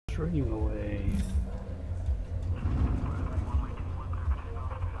dream away.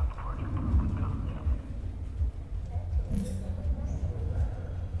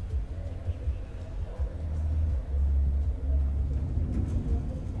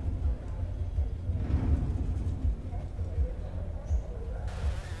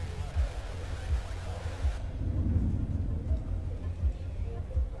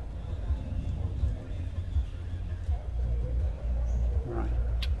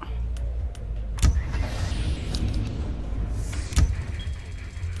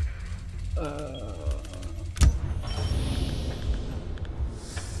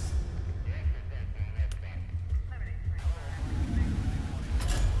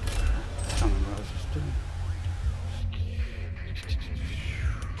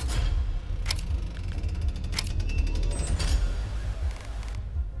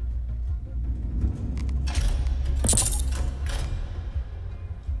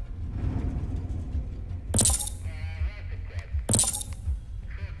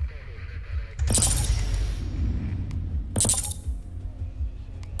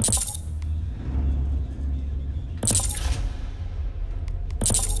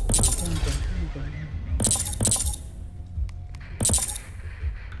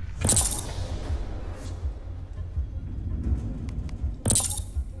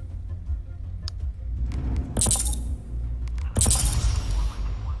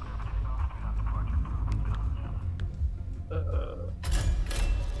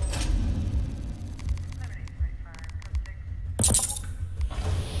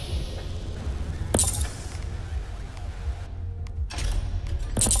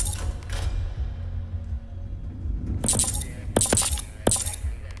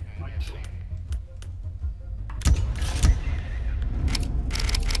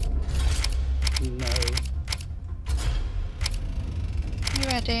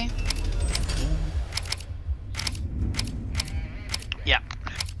 Ready? Yeah.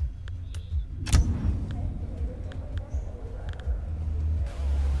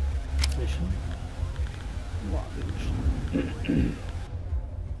 Mission? What mission?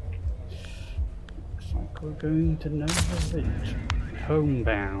 Looks like we're going to know the village.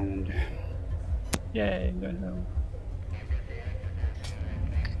 Homebound. Yay, going home.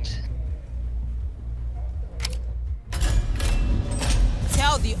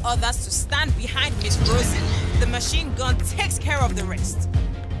 Tell the others to stand behind Miss Rosie. The machine gun takes care of the rest.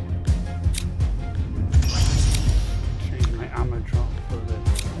 Change my ammo drop for the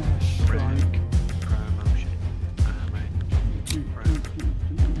strike. Promotion.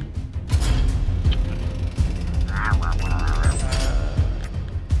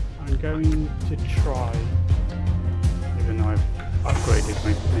 I'm going to try, even though I've upgraded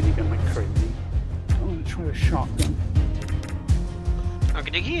my minigun like crazy, I'm going to try a shotgun.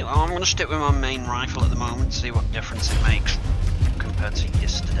 Okay, I'm going to stick with my main rifle at the moment, see what difference it makes compared to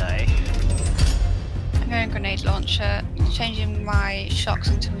yesterday. I'm going grenade launcher, changing my shocks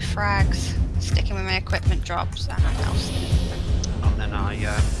into my frags, sticking with my equipment drops, and else. And then I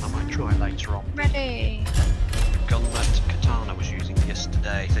might try later on. Ready? Gun that Katana was using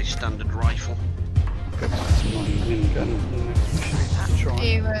yesterday, the standard rifle. Go back to my minigun in the next mission to try.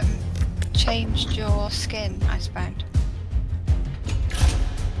 Have you changed your skin, Icebound?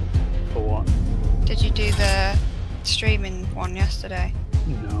 For what? Did you do the streaming one yesterday?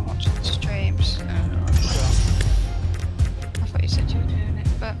 No. Watching the streams? Oh. No, I forgot. I thought you said you were doing it,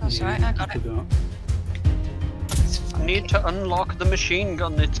 but that's Yeah, alright, I got it. forgot. It's funky. Need to unlock the machine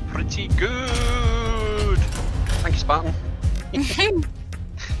gun, it's pretty good! Thank you, Spartan.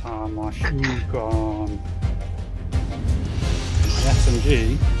 Ah, my shoe gone. My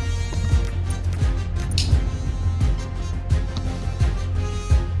SMG.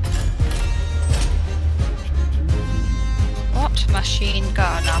 What machine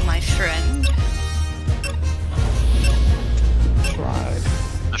gun are my friend? Tried.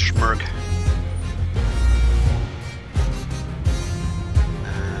 A schmurg.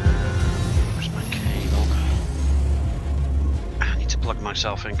 Where's my cable? I need to plug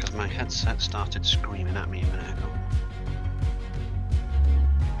myself in because my headset started screaming at me a minute ago.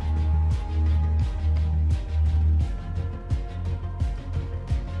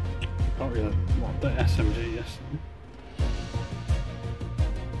 Not really what the SMG yesterday.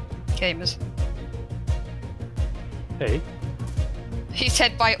 Gamers. Hey. He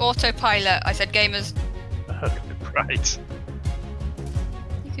said by autopilot, I said gamers. Right.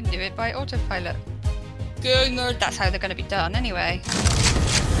 You can do it by autopilot. Gamer, that's how they're going to be done anyway.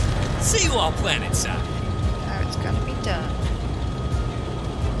 See you all planetside. How it's going to be done.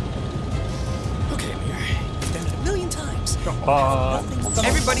 Okay, Amir. You've done it a million times. Drop pod.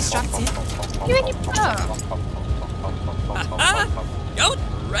 Everybody strapped in. You in your Go,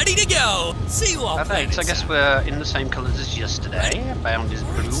 ready to go. See you all Perfect, I guess we're in the same colours as yesterday. A bound is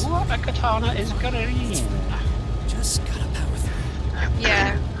blue, a katana is green. Just gotta power through.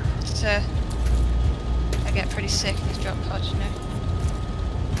 Yeah. It's, I get pretty sick of these drop pods, you know.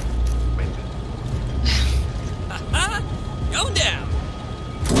 Going down.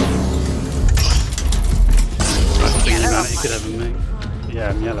 Best thing Yellow. about it you could ever make. Yeah,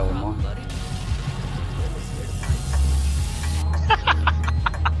 I'm yellow on mine.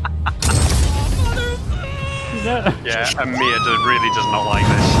 Yeah. Yeah, and Mia really does not like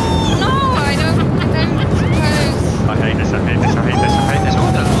this. No, I don't suppose. I hate this, I hate this, I hate this, I hate this. Oh,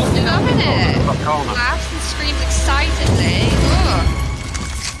 I'm loving it. top corner. Laughs and screams excitedly. Ugh.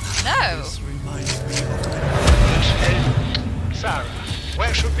 No. Sarah,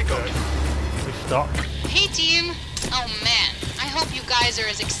 where should we go? We stop. Hey team! Oh man, I hope you guys are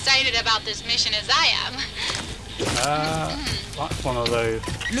as excited about this mission as I am. That's one of those.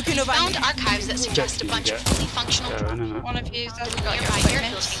 Looking over Found here. archives that suggest a bunch of fully functional Going, isn't it? One of you hasn't got your nearby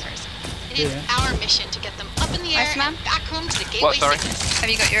airfield equipment. chambers. It is our mission to get them up in the air Iceman? and back home to the gateway sorry? sickness. Have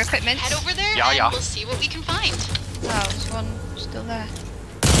you got your equipment? Head over there Yeah, and yeah. we'll see what we can find. Oh, there's one still there.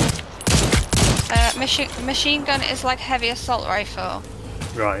 Machine gun is like heavy assault rifle.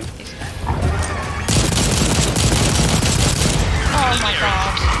 Right. Oh my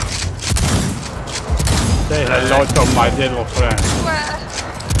god. Say hello to my little friend. Where?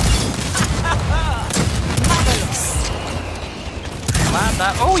 Land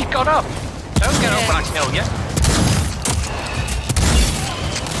that. Oh, he got up! Don't get up when I kill you.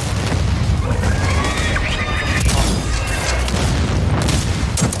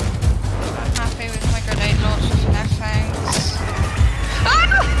 I'm happy with my grenade launcher for now, thanks.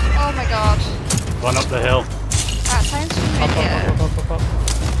 Ah! Oh my god. Run up the hill. That sounds familiar. Up.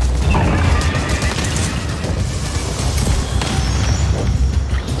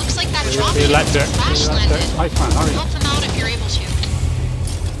 Looks like that drop The electric. crash landed. Iceman, hurry. Help them out if you're able to.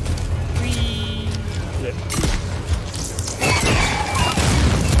 Yeah.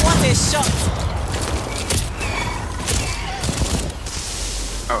 What a shot!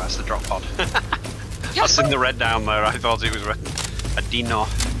 Oh, that's the drop pod. I seen the red down there, I thought it was a dino. I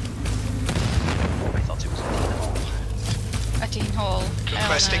thought it was a A Dean Hall.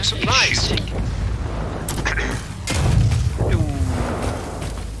 Requesting Eleanor. supplies.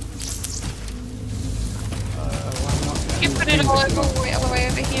 You put it all the way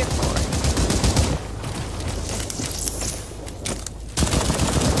over here for.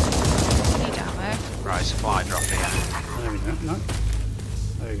 Need ammo. Right, supply drop here. There we go. No.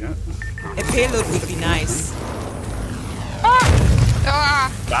 There you go. A payload would be nice.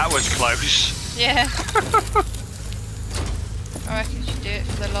 Ah! That was close. Yeah. I reckon you should do it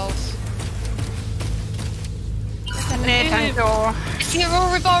for the lols. It's the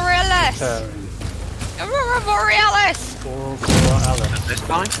Aurora Borealis! Turn. Aurora Borealis! Alice. This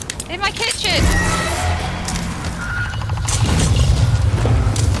time? In my kitchen!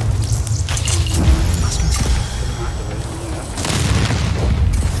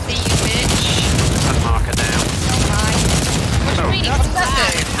 See you, bitch. And marker down. Oh my. What do you mean? What does that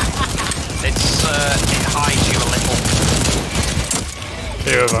It hides you a little.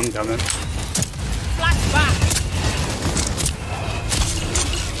 Two of them coming. Flashback!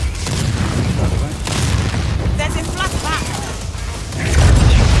 There's a flashback!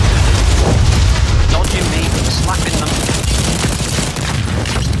 Dodging me, slapping them.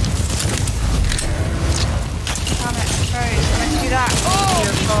 Damn it, froze. Let's do that. Oh!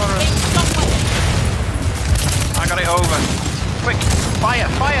 I got it over. Quick, fire,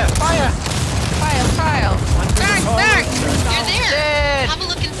 fire, fire! File. Bang, bang! You're there! Dead! Have a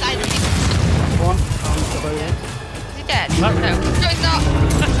look inside the One. Is he dead? No. No, he's not.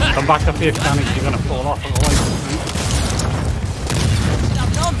 Come back up here, Canny. You're going to fall off of the light.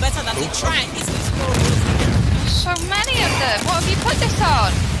 I've known better than to try and easily score those. There's so many of them. What have you put this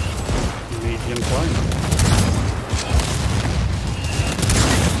on? Medium plane.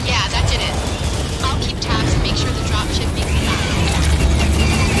 Yeah, that did it. I'll keep tabs and make sure the dropship makes it back.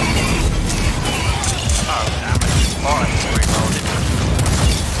 Oh, damn it. Alright, reloaded.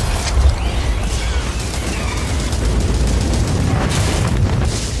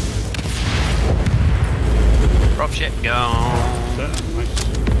 Dropship gone.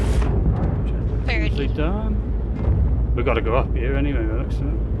 Very Easily done. We've got to go up here anyway, looks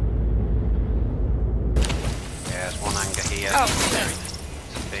like. Yeah, there's one anchor here. Oh,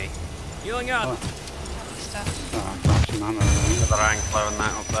 See, Healing up. stuff. Oh, flashing ammo. another anchor and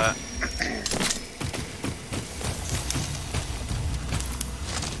that up there.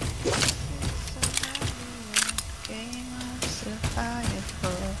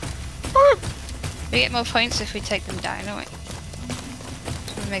 We get more points if we take them down, don't we?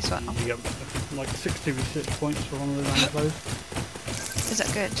 So we may as well. You get like 66 points for one of those enclosed. Is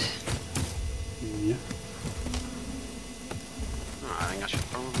that good? Yeah. Oh, I think I should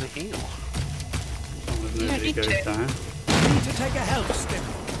probably heal. Some of You don't nobody need goes to. down. Need to take a health stim.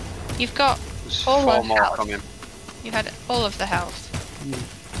 You've got There's all 4 of more health. coming. You had all of the health.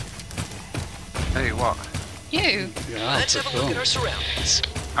 Hey, what? You? Yeah, Let's for have a look sure. at our surroundings.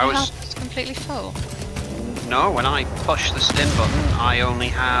 I Your was... health is completely full. No, when I pushed the stim button, I only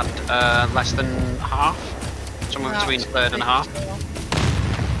had less than half. Somewhere between a third and a half.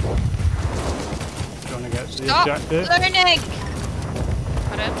 Trying to get to the Stop objective. learning!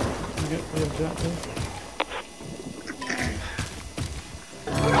 Pardon? Trying to get to the objective.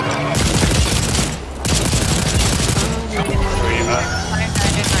 Screamer. I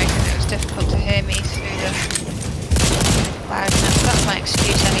didn't like it. It was difficult to hear me through the loudness. That's my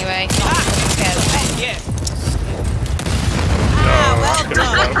excuse anyway. Not because it scares me. Yeah. Oh, well that's gonna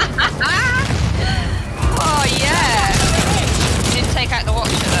go. Oh yeah! Didn't take out the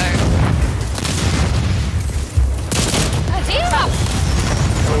watcher though.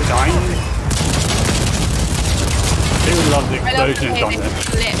 Oh, dying. Who loves I love the explosions way on they this?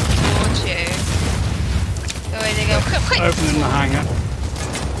 flip towards you. The way they go, quick, quick! Opening the hangar.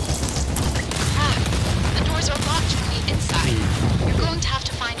 Ah, the doors are locked from the inside. You're going to have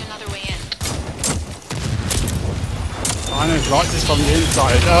to find another way in. I know, right, just from the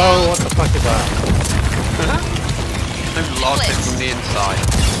inside. Oh, what the fuck is that? They've locked it from the inside.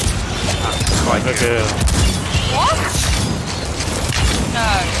 That's quite Look good. here. What? No.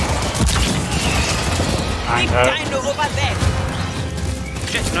 Big Anchor. dino over there.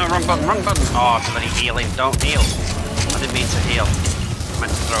 Shit, no, wrong button, wrong button. Oh, it's bloody healing. Don't heal. I didn't mean to heal. I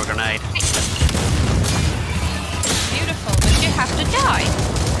meant to throw a grenade. Beautiful, but you have to die.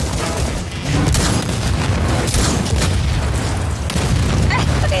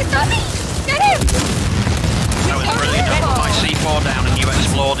 Look at Tommy! Get him! That was brilliant. I put my C4 down and you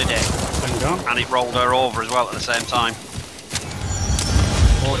exploded it. Hang on. And it rolled her over as well at the same time.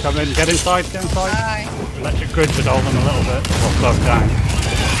 Or come in, get inside, get inside. Bye. Electric grid should hold them a little bit. Or slow down.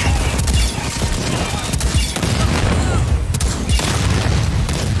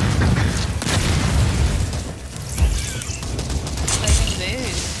 They didn't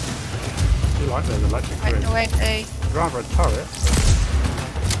move. You like those electric Right grids? the way they... I'd rather a turret.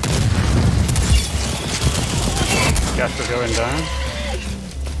 Guess we're going down.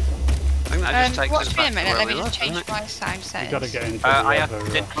 I think that just takes watch us me a back to minute, where let we me just left, change doesn't it? my sound settings. You gotta get into the I other,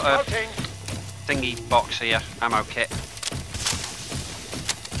 did put a Routing. thingy box here, ammo kit.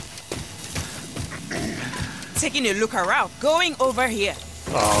 Taking a look around. Going over here.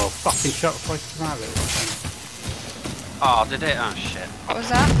 Oh, fucking shot twice around it. Oh, did it? Oh shit. What was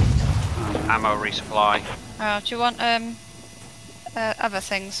that? Ammo resupply. Oh, do you want other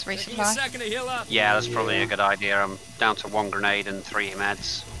things Taking a resupply? second to heal up. Yeah, that's probably a good idea. I'm down to 1 grenade and 3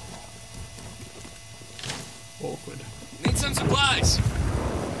 meds. Awkward. Need some supplies.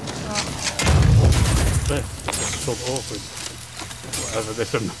 This is called awkward. Whatever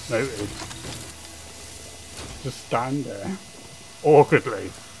this emote is. Just stand there.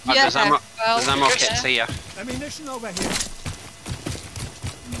 Awkwardly. There's ammo, well, there's ammo kits here. Ammunition over here.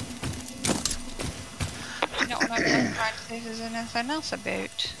 you know what I'm trying to see if there's anything else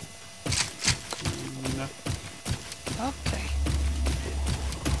about. No. Okay.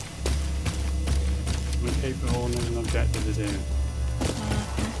 We keep it all as an objective to do.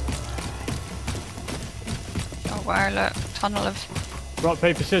 Oh wow, look, tunnel of Rock,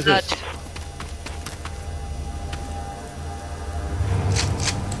 paper, blood. scissors.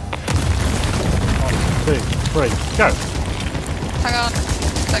 1, 2, 3, go! Hang on.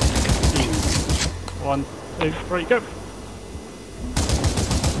 Look, 1, 2, 3, go!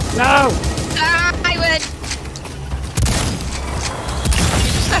 No! I win! You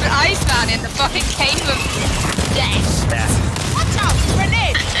just had an Iceman in the fucking cave of death. Watch out!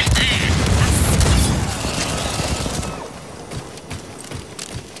 Grenade!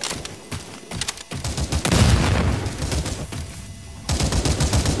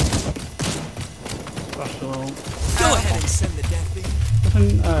 Special. Go ahead and send the death beam.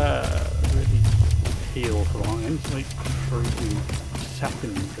 Doesn't really heal for long. It's like 3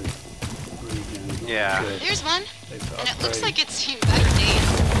 seconds of regen. Yeah. Good. There's one, They've got and it looks upgrades. like it's seen better days.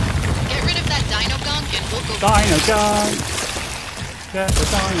 Get rid of that dino gunk and we'll go. Dino gun! Get the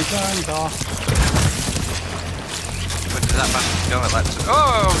dino guns off. Where does that bastard go? Let's...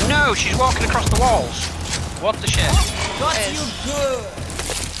 Oh no, she's walking across the walls. What the shit? Got you good.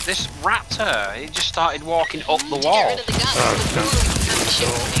 This raptor, it just started walking up the To get wall. rid of the gun, Oh, we'll okay. move and have the ship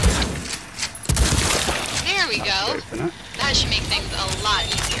moving. we go. Open it. That should make things a lot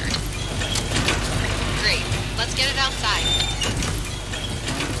easier. Great. Let's get it outside.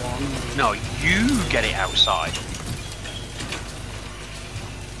 No, you get it outside.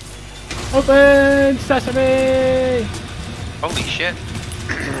 Open sesame! Holy shit.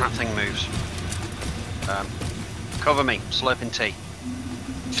 That thing moves. Cover me, slurping tea.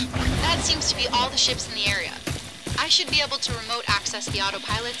 That seems to be all the ships in the area. I should be able to remote access the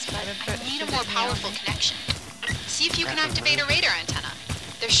autopilots, but I need a more powerful connection. See if you can activate a radar antenna.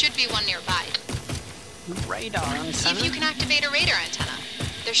 There should be one nearby. Radar antenna? See if you can activate a radar antenna.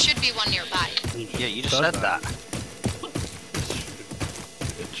 There should be one nearby. Yeah, you just said that.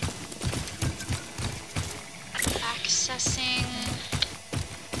 Accessing...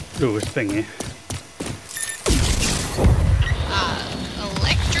 Ooh, it's thingy.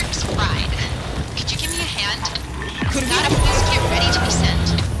 Electric's Pride. Could you give me a hand? Got a police kit ready to be sent.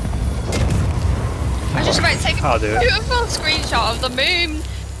 I was just about to take I'll a do it. beautiful screenshot of the moon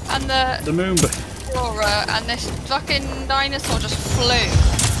and The moon. aurora, and this fucking dinosaur just flew.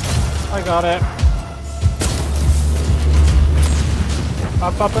 I got it.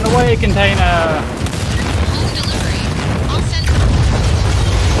 Up and away container. Home delivery. I'll send it.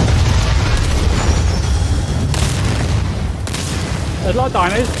 There's a lot of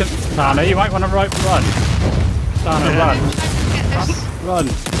dinos. Dana, you might want to run. Dana, run. Get this. Run.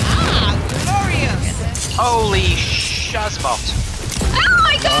 Ah, glorious! Get this. Holy shazbot. Oh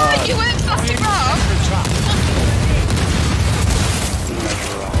my god, you weren't fucking wrong.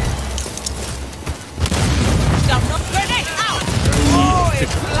 Stop, not grenade! Ow! Oh,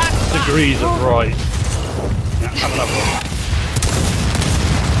 it's black. Degrees of right. Yeah, have another one.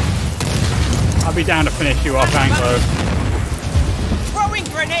 I'll be down to finish you off, Anglo. Throwing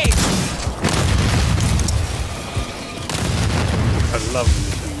grenade! I love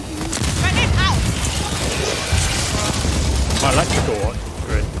this thing. Grenade out! My electrical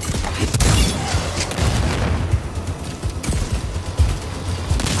grid.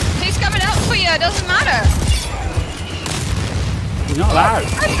 Who's coming out for you? It doesn't matter. You're not allowed.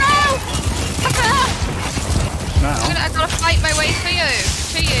 Oh no! Now. I've got to fight my way through you.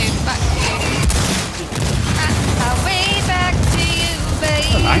 To you. Back to you. My way back to you,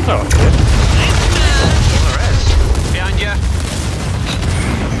 baby. Oh, Anglo, I did. There is. Behind you.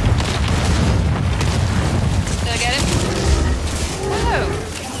 Did I get him? No.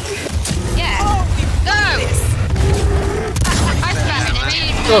 Yeah. No! I found it.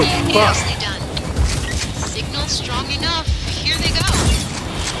 Oh, fuck. Nicely done. Signal strong enough. Here they go.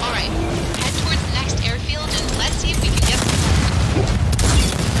 Alright, head towards the next airfield and let's see if we can get them.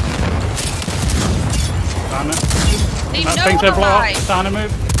 Dana. They That know thing's the a blow up. lie. Dana,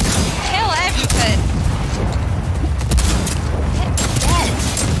 move. Kill everything.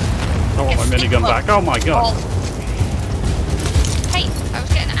 I want my minigun back. Oh my god. Hey, I was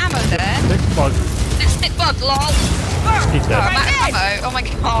getting ammo there. Big bug. Stick bug, lol. He's Oh, dead. I'm out of ammo. Oh my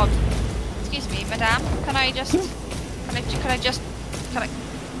god. Excuse me, madame. Can I just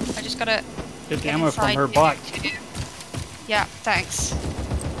gotta Get the get ammo from inside her you back. too. Yeah, thanks.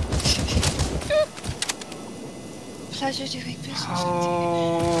 Pleasure doing business.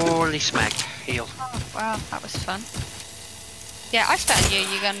 Holy smack. Heal. Oh, wow, that was fun. Yeah, I stand you.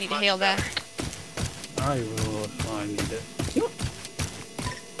 You're gonna need a heal there. I will find it.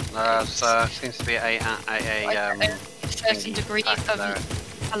 Seems to be a certain degree pack of there.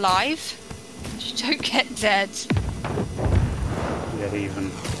 alive. You don't get dead. Get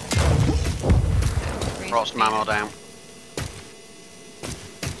even. Brought some ammo down.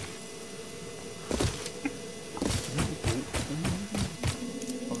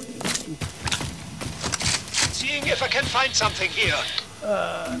 Seeing if I can find something here.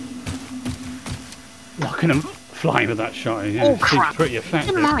 Knocking him flying with that shot. Yeah, Oh, seems crap. pretty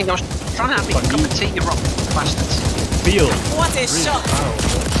effective. Never mind, I was trying to have a cup of tea, you rotten bastards. Feel What a really shot!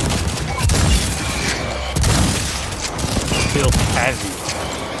 powerful. Feels heavy.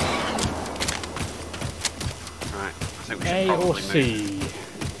 Right, I think we should A or probably C?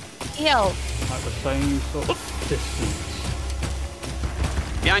 move. Heal. At the same sort of distance.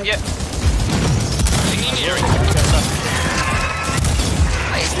 Behind you.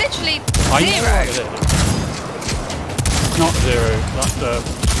 It's literally I know zero. what it is. It's not zero. That's it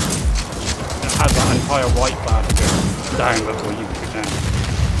has that entire white bar to go down before you go down.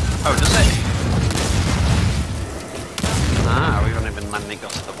 Oh, does it? Ah, we haven't even then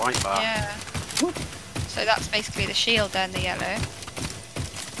got to the white bar. Yeah. So that's basically the shield then, the yellow.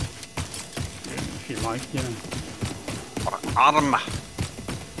 If you like, yeah. Arm.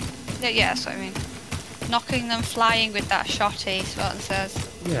 Yeah, that's what I mean. Knocking them flying with that shotty, is what it says.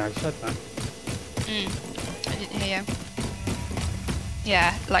 Yeah, I said that. hear you.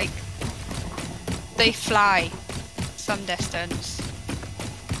 Yeah, like they fly some distance.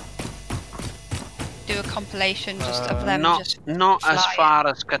 Do a compilation just of them Not just as flying. far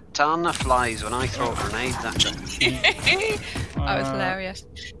as Katana flies when I throw grenades at them. That was hilarious.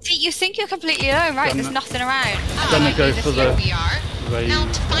 See, you think you're completely alone, right? There's nothing around. Gonna go for Here the we are. raid. Now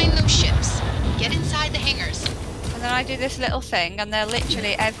to find those ships. Get inside the hangars. And then I do this little thing, and they're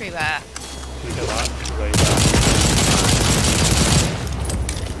literally everywhere. Look at that raid there.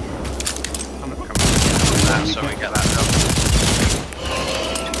 I'm coming to that, so we get that done.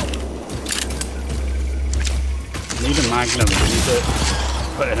 Need a magnum. We need to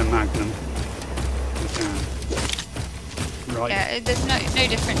put in a magnum. Okay. Right. Yeah, there's no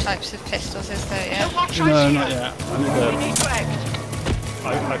different types of pistols, is there? Yeah. No, not yet. I need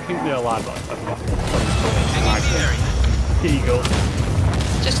I think they'll add like some sort of magnum. Eagle.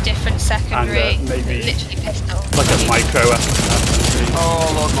 Just different secondary, And, maybe- literally pistols. Like a micro SMG. Oh,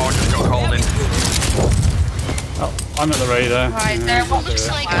 Lord Morgan got called in. Oh, I'm at the radar. Right, there what Looks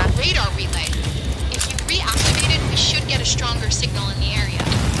like a radar relay. If you reactivate it, we should get a stronger signal in the area.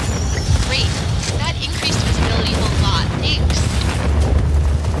 Great. That increased visibility a lot. Thanks.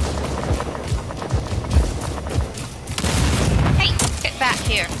 Hey, get back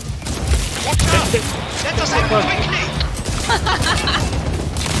here. Watch out! Let us in quickly!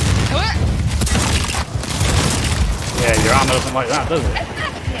 Yeah, your armor doesn't like that, does it?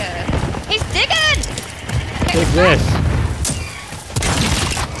 Yeah. He's digging! Take this.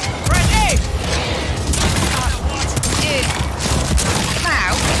 Grenade! Dude.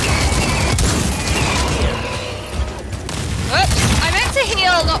 Wow. Whoops! I meant to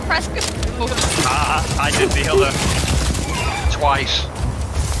heal, not press. I did the other twice.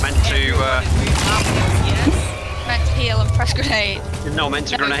 Meant to Meant to heal and press grenade. meant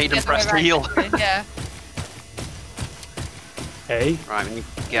to grenade and the press other way heal. around. Yeah. Hey, Right, we need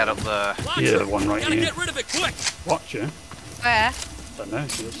to get up there. yeah, the one right Gotta here. get rid of it quick. Watch you. Where? Don't know,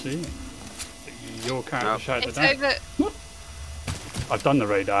 you'll see. Your character No. shouted It's out. over. I've done the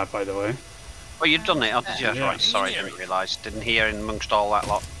radar, by the way. Oh, you've done it, oh, did you? Yeah. Right, sorry, didn't realise. Didn't hear in amongst all that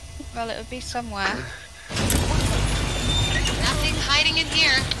lot. Well, it would be somewhere. Nothing hiding in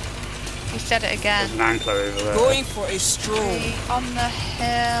here. You said it again. There's an ankler over there. Going for a stroll. On the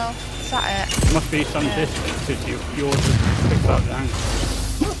hill. Is that it? Must be some distance because yours just picked up the ankle.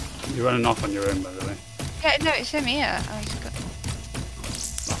 You're running off on your own, by the way. Yeah, no, it's him here. Oh, he's got...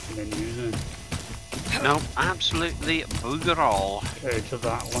 Nothing in using. No, absolutely booger all. Okay, to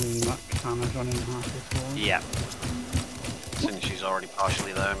that one that Katana's running halfway towards. Yeah. Since she's already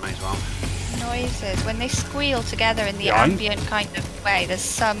partially there, may as well. noises. When they squeal together in the Behind? ambient kind of way, there's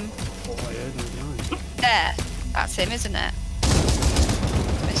some... Oh, I heard him behind. There. That's him, isn't it?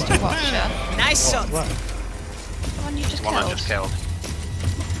 Mr. Watcher. Nice shot. Right. The one you just One I killed. just killed.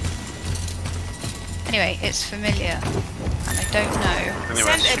 Anyway, it's familiar. And I don't know.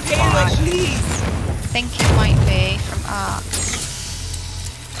 Anyway, Send a supplies. payload, please. I think it might be from Ark.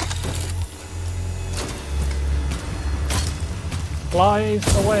 Flies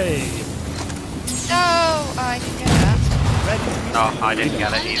away. No! Oh, I didn't get that. No, I didn't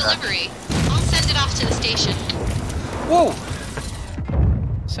get it On either. delivery. I'll send it off to the station. Whoa!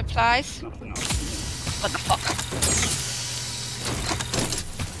 Supplies? Nothing else. What the fuck?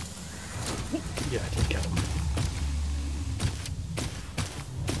 Yeah, I did get one.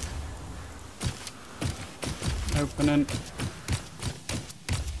 Opening.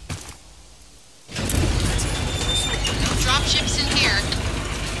 No dropships in here.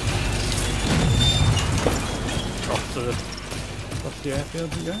 Across the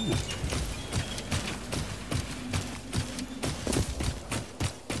airfield we go.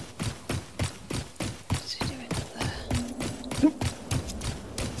 What's he doing up there?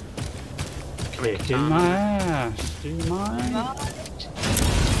 Kicking my ass. Do mine. Wow.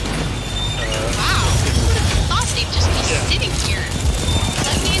 Thought they'd just be sitting here.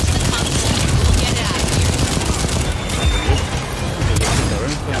 Let me into the console. We'll get it out of here.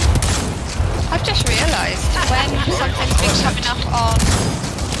 I've just realised when something's been coming up on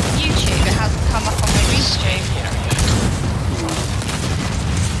YouTube, it hasn't come up on my restream.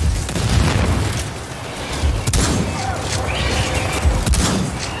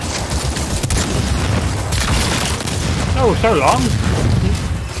 Oh, so long.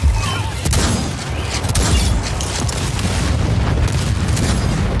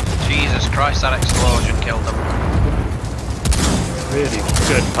 Jesus Christ, that explosion killed them. Really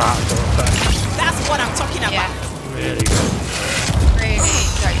good particle effect. That's what I'm talking about. Yeah, Really good. really.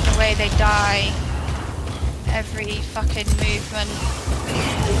 Like the way they die, every fucking movement.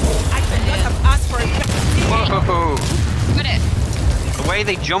 I can not have asked for a better deal. Whoa! Got it. The way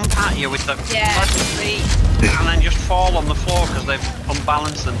they jump at you with the Yeah. and then just fall on the floor because they've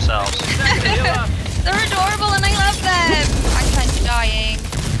unbalanced themselves. They're adorable and I love them. I'm kind of dying.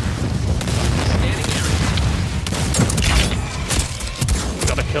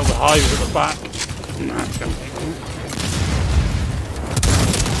 Gotta kill the hives at the back. That's gonna take me.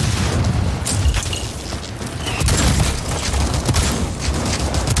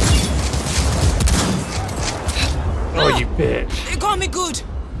 Oh, you bitch. They got me good.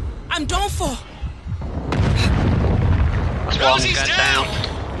 I'm done for. That's one, get down.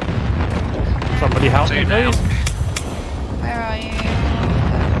 Somebody help me, Two down. please. Where are you?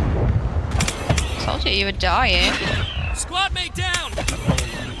 Told you were dying. Squad mate down!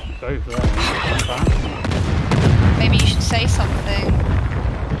 Both there. Come back. Maybe you should say something.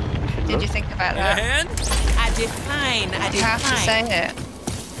 Should Did look. you think about In a that? hand? I define. I You have to say define. it.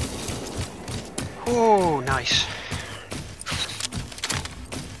 Oh, nice.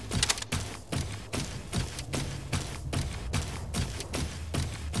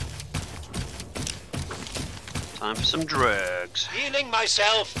 Time for some drugs. Healing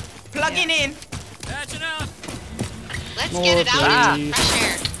myself. Plugging in. Patching up! Let's More get it out into please. fresh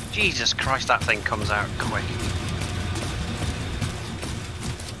air. Jesus Christ, that thing comes out quick.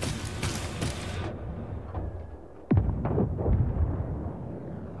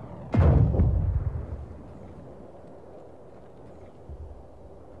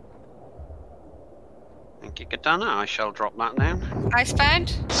 Thank you, Katana. I shall drop that down.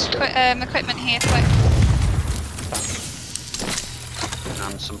 Icebound? Equipment here, quick.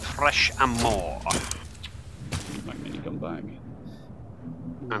 And some fresh ammo. My minigun bag.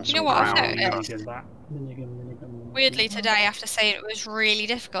 And You some know what I've ground. noticed? Minigun that. Minigun. Weirdly today, after saying it was really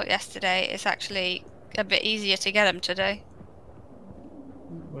difficult yesterday, it's actually a bit easier to get them today.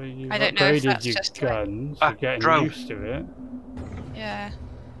 Well, you've I don't know if upgraded that's your just guns. Ah, You're getting drone. used to it. Yeah.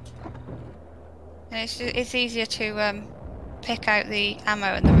 And it's easier to pick out the ammo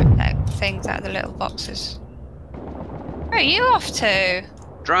and the things out of the little boxes. Where are you off to?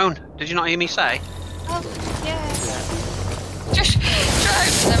 Drone, did you not hear me say? Oh, yeah. Just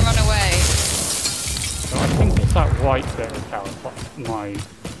drive and then run away. So I think it's that white bit of health, my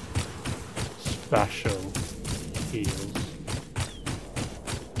special heals.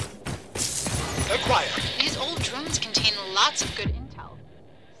 Acquired. These old drones contain lots of good intel.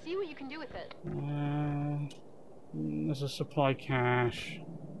 See what you can do with it. There's a supply cache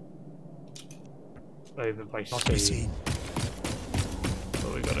over by sea.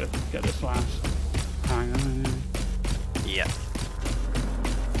 But we gotta get this last. Hang on. Yeah.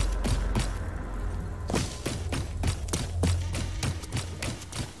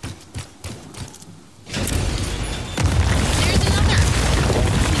 There's another.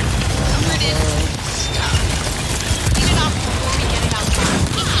 Covered in stuff. Clean it off before we get it outside.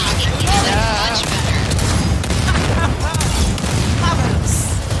 Much better. Marvelous.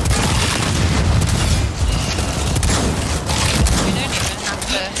 We don't even have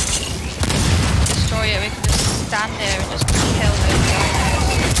to destroy it, we can just stand there and just kill those guys.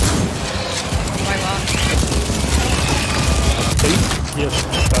 One by one. I think your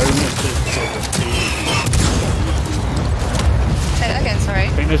bonuses for the speed. Say that again, sorry. I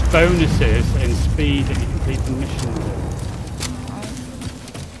think there's bonuses in speed that you complete the mission with.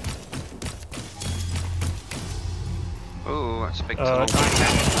 Oh, that's a big Uh,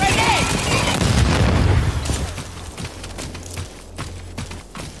 tunnel.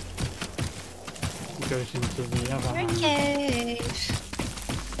 It goes into the other hand. Cave.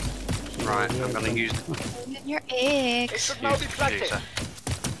 Right, I'm gonna use In your eggs. Should now be collected. user.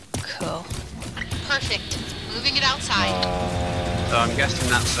 Cool. Perfect. Moving it outside. So I'm guessing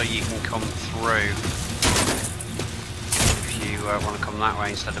that's so you can come through. If you want to come that way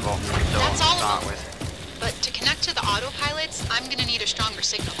instead of opening the door to That's all of start them. with. But to connect to the autopilots, I'm gonna need a stronger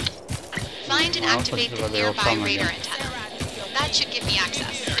signal. Find and Well, activate the but they'll nearby come radar again. antenna. That should give me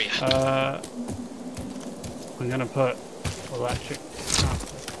access. I'm gonna put electric.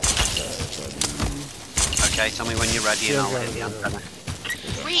 Okay, tell me when you're ready and I'll hit the antenna.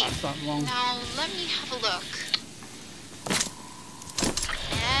 Great. That's that long. Now let me have a look.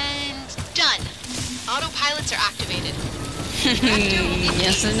 And done. Autopilots are activated. Raptor will be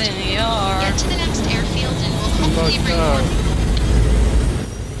Yes, pleased. they are. Get to the next airfield and we'll hopefully bring more.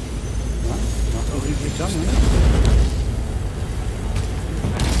 Not so easily done, is it?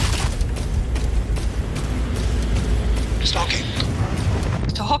 Stalking.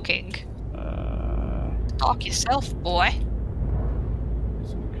 Talking. Talk yourself, boy.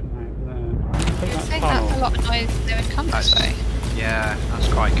 Come out there. I think I that's think that's a tunnel. lot of noise they would come this Nice. way. Yeah, that's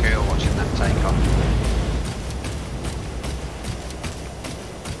quite cool watching them take off.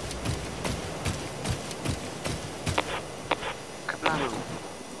 Kaboom.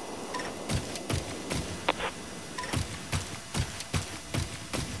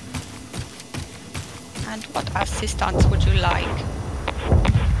 And what assistance would you like?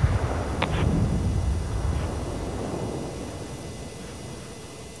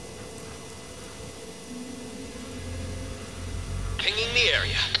 Pinging the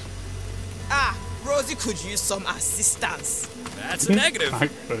area. Ah, Rosie could use some assistance. That's a negative. I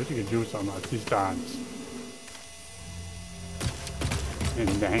suppose you could use some assistance. And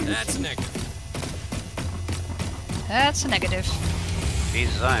then That's a negative. That's a negative.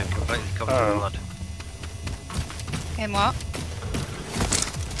 Jesus, I am completely covered in blood. In what?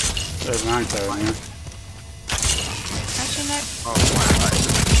 there's an anchor in here. Actually, no. Oh, wow.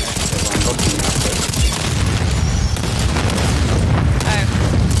 If I'm looking at it. Oh.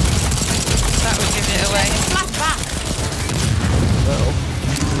 That would give it away. Flat back. Well,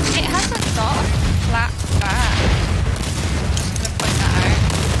 It hasn't got a flat back. I'm gonna point that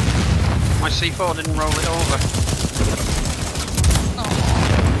out. My C4 didn't roll it over.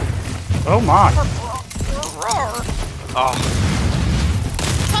 oh my! Oh,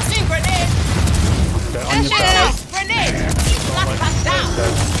 Tossing grenade. Okay, on your Yes, side. Grenade. Flat back down.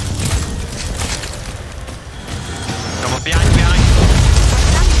 come up behind, behind.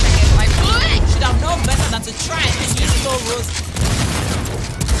 My boy should have known better than to try and use little Rosie.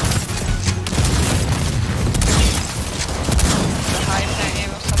 Hide down here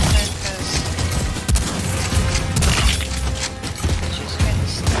or something, because she's really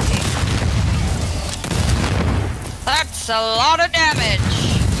sticky. That's a lot of damage.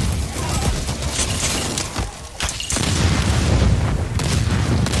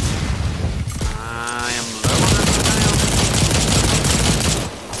 I am low on everything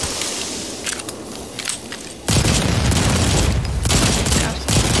else.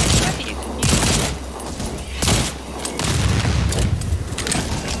 Maybe you can use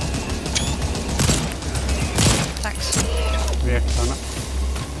Thanks. Yeah, done it.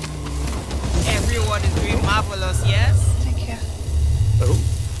 Everyone is doing marvelous, yes? Thank you. Oh,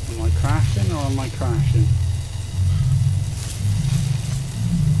 am I crashing or am I crashing?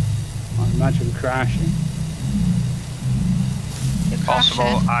 I imagine crashing. You're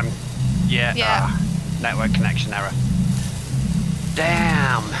Possible. crashing. Yeah. Yeah. Network connection error.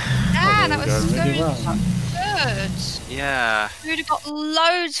 Damn. Ah, Well, that there was we go, really good. well. Good. Yeah. We would have got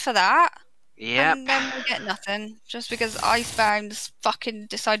loads for that. Yep. And then we get nothing. Just because Icebound's fucking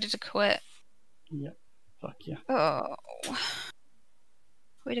decided to quit. Yep. Fuck yeah. Oh.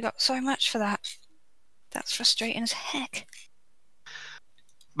 We'd have got so much for that. That's frustrating as heck.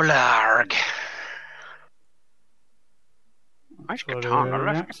 Blarg. Nice What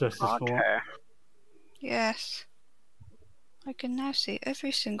katana. access is for. Okay. Yes. I can now see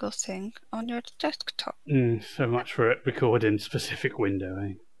every single thing on your desktop. So much for it recording specific window,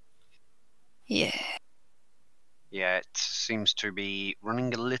 eh? Yeah. Yeah, it seems to be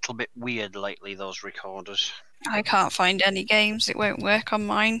running a little bit weird lately, those recorders. I can't find any games. It won't work on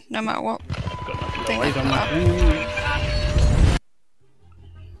mine, no matter what. Got nothing to Think hide on I've that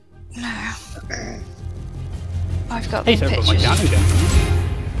thing. No. I've got Hey, them so I've got my pictures. gun again.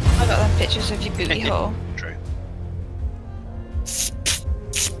 I've got them pictures of your booty hole. True.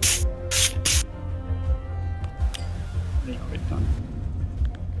 Yeah, it's done.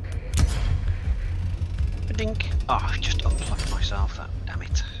 Dink. Oh, I've just unplugged myself. That damn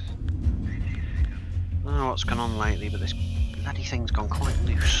it. I don't know what's gone on lately, but this bloody thing's gone quite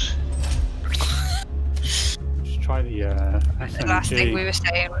loose. Just try the SMG. The last thing we were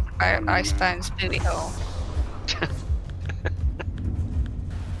saying was about Icebound's booty hole.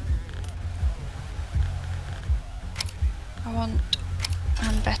 I want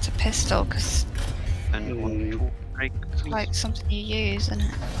a better pistol because And one, two, break, it's like something you use, isn't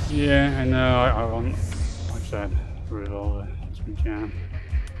it? Yeah, I know. I want, like I said, a revolver. It's my jam.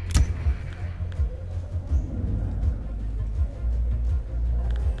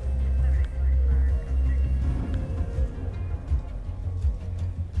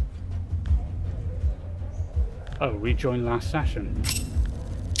 Oh, rejoin last session.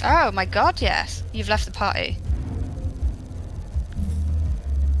 Oh my god, yes. You've left the party.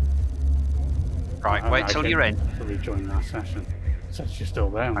 Right, wait till you're in. Rejoin last session. So you're still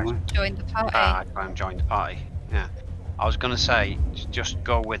there, aren't I? Join the party. Ah, I am joined the party. Yeah. I was going to say, just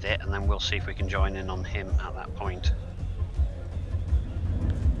go with it and then we'll see if we can join in on him at that point.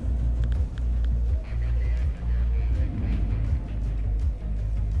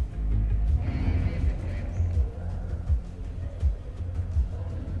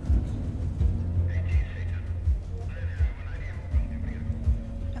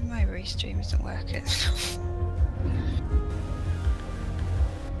 restream isn't working.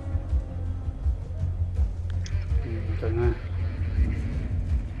 I don't know.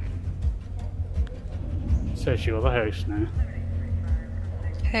 Says you're the host now.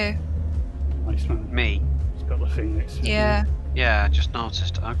 Who? Iceman. Me. He's got the thing next to him. Yeah. Yeah, just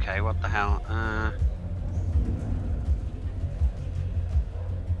noticed. Okay, what the hell?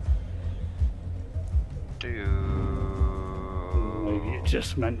 Maybe it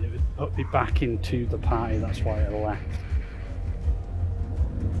just meant it would put me back into the party, that's why I left.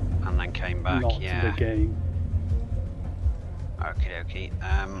 And then came back, Not yeah. to the game. Okay, okay.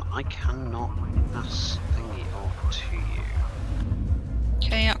 I cannot pass thingy over to you.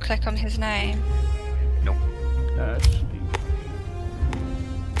 Can you not click on his name? Nope.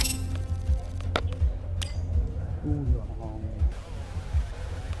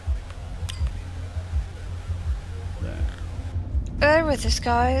 Bear with us,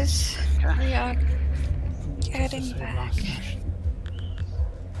 guys. Okay. We are getting back.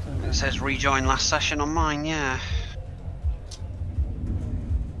 It says rejoin last session on mine, yeah.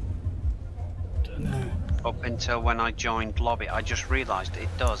 Dunno. Up until when I joined lobby, I just realised it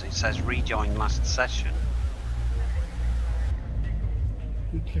does. It says rejoin last session.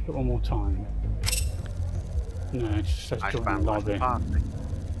 Let me click it one more time. No, it just says I join found lobby. party.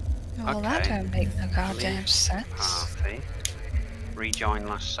 Well, that Okay. don't make no goddamn sense. Party. Rejoin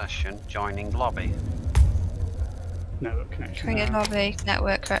last session. Joining lobby. Network connection. Create error. lobby,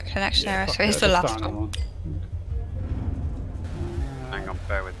 network connection error. fuck So here's it, the just last start one. Hang on,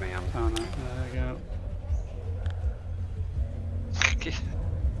 bear with me. Oh no, there we go.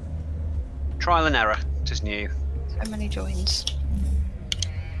 Trial and error. It is new. So many joins.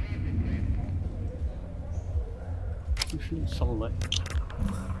 Select.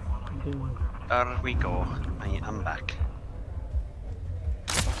 There we go. I am back.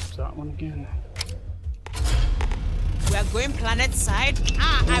 Is that one again? We are going planet side.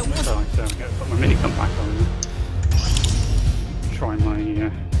 Ah, I want. Sorry, so I'm going to put my minigun back on there. Try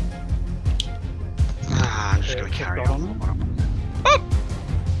my I'm just going to carry got on. Oh!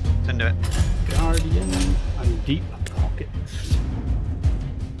 Didn't do it. Guardian and Deep Pockets.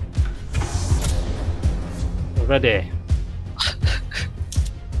 Ready.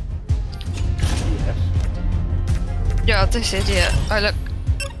 Yes. Yeah, this idiot. I look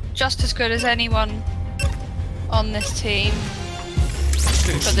just as good as anyone on this team.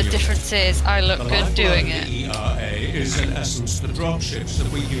 But the difference is I look good doing it. The ERA is in essence the dropships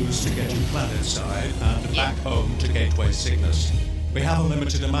that we use to get you planetside and back home to Gateway Cygnus. We have a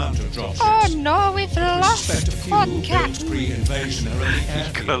limited amount of dropships. Oh no, we've Suspect a lost few one built captain. pre-invasion are in the I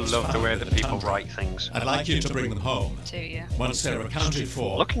airfields love the way found that in people tundra. write things. I'd like you to bring them home. To you. Once they're accounted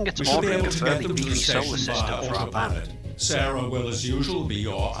for, Looking at we should be ordering able a to get fairly them to the beefy solar station system via for our autopilot. Sarah will, as usual, be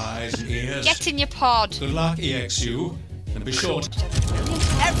your eyes and ears. Get in your pod. Good luck, EXU, and be sure to...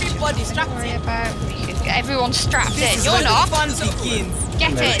 Everybody strapped Worry in. about we could get everyone strapped This in. is You're where not. the fun begins.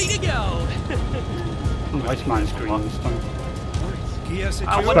 Get Ready in. to go. Nice man's green this time.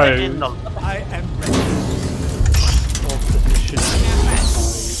 I wouldn't have been the... I am ready.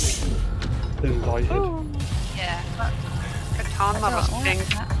 Invited. Yeah. Katana I don't was want pink,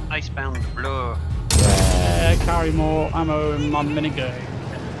 that. icebound blue. Carry more ammo in my minigun.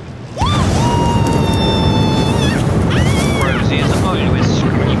 Rosie is always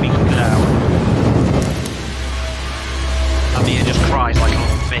screaming loud. And Mia just cries like a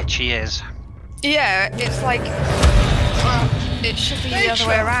little bitch he is. Yeah, it's like, well, it should be the other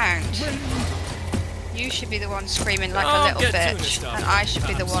way around. You should be the one screaming like a Oh, little get to bitch, it, and I should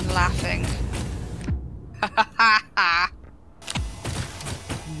be the one laughing. Ha ha ha ha.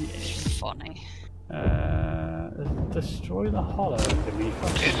 Funny. Destroy the hollow underneath.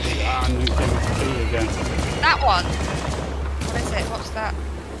 And we can see again. That one. What is it? What's that?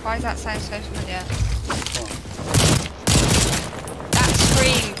 Why does that sound so familiar? That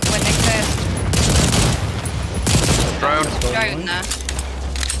scream when they first Drone. drone there.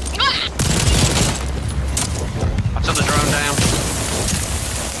 I took the drone down.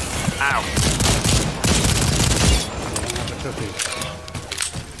 Ow.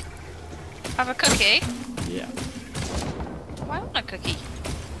 Have a cookie? Yeah. Why want a cookie?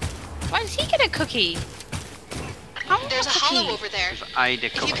 Why does he get a cookie? I want There's a cookie. hollow over there. I did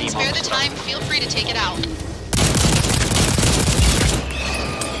If you cookie can spare the monster. time, feel free to take it out.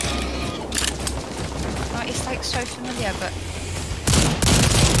 Oh, it's like so familiar, but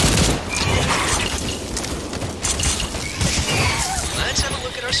Let's have a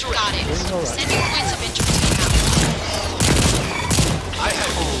look at our Got it. Alright. Send your points of interest now. I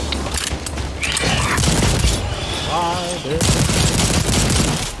have Bye, bitch.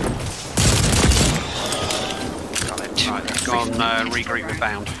 go on regroup with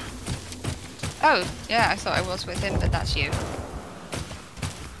Bound. Oh, yeah, I thought I was with him, but that's you.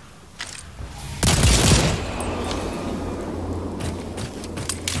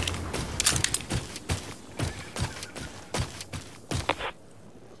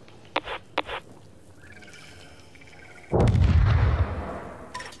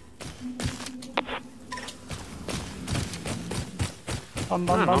 Bum,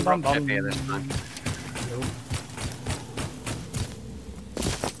 No, bum, not bum, bum, rocket here bum. this time. Nope.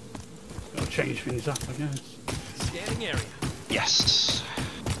 Gotta change things up, I guess. Scanning area. Yes,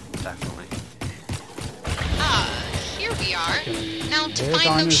 definitely. Ah, here we are. Now to Here's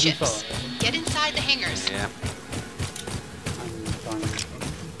find those dinos ships. inside. Get inside the hangars. Yeah. And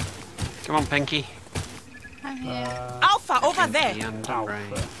Come on, Pinky. I'm here. Alpha, over there. Pinky and Alpha. Ray.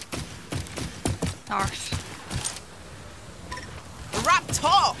 North.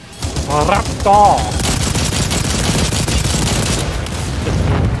 Raptor. Raptor!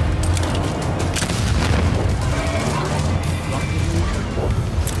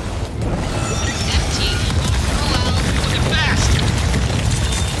 Empty. Oh well. Looking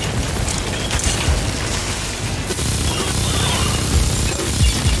fast.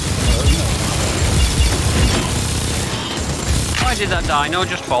 Why did that dino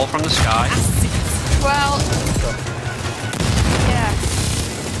just fall from the sky? Well, yeah.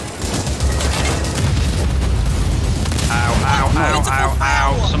 Ow, ow, ow, ow,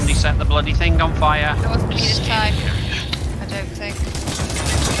 ow. Somebody set the bloody thing on fire. It wasn't me this time. I don't think.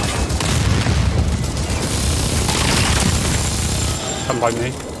 Come by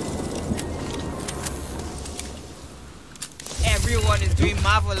me. Everyone is doing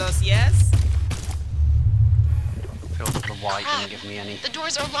marvelous, yes? Filled up the white, didn't give me any. The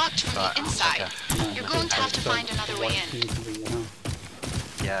doors are locked from Right, the inside. okay. You're going to have to find another way in.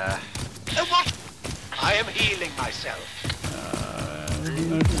 Yeah. What? I am healing myself.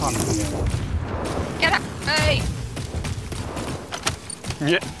 No fun here. Get up! Hey!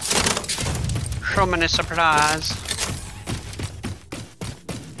 Yeah. So many surprise.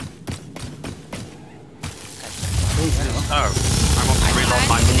 Oh, I want to reload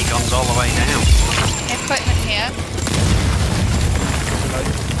my miniguns all the way down. Equipment here.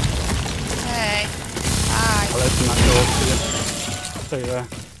 Hey. Hi. I'll open that door for you. Stay there.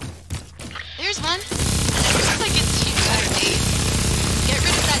 There's one. It looks like it's used better days. Get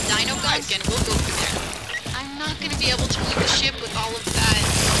rid of that dino gunk and we'll go through there. I'm not going to be able to leave the ship with all of that.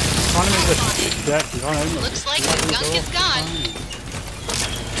 Can't even just deck. You can't open it. Looks like the gunk is gone.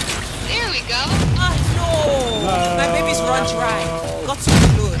 There we go. Ah, no. My baby's run dry. Got to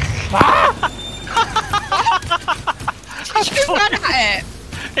reload. Did you run at it?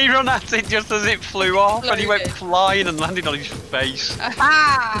 He ran at it just as it flew off and he went Loaded. flying and landed on his face.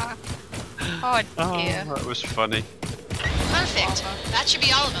 Aha! Oh dear. That was funny. Perfect. That should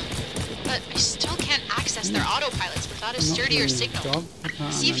be all of them. But I still can't access their autopilots without a sturdier signal.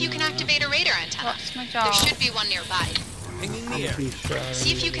 See if you can activate a radar antenna. What's my There job? should be one nearby. Pinging the air.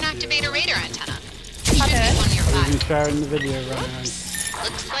 See if you can activate a radar antenna. There should be one nearby. I've been sharing the video right now.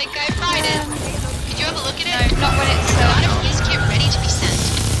 Looks like I fried it. Could you have a look at it? No, not when it's Got a police kit ready to be sent.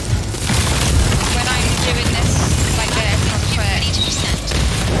 when I'm doing this, like get it from Kit ready Twitch. to be sent.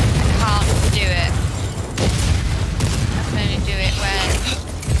 I can't do it. I can only do it when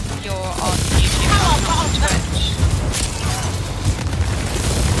you're on YouTube, not on Twitch.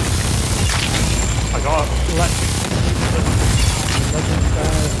 I got electric.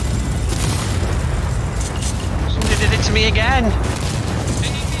 Somebody did it to me again.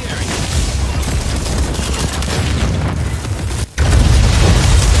 Pinging the area.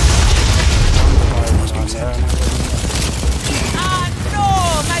 Ah, no.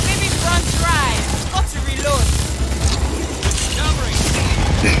 My baby's run dry. Got to reload. Covering.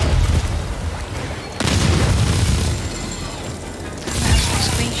 I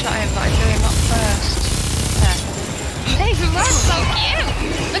screenshot him, but I blew him up first. There. Hey, he runs so cute!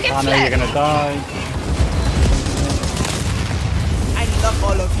 Look I at know you're Flex! gonna die. I love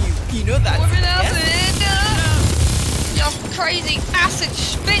all of you. You know that. Woman out yes? there! Your crazy acid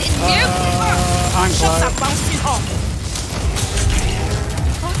spitting mutant! Shots Anglo. are bouncing off.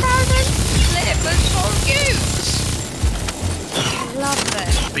 Carbon flippers for use! I love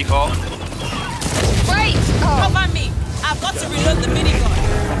this. Before. Wait! Oh, Cover me. I've got to reload the minigun.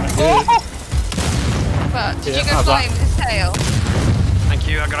 but did Yeah, you go have flying that. with his tail? Thank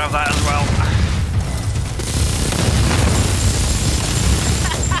you, I gotta have that as well.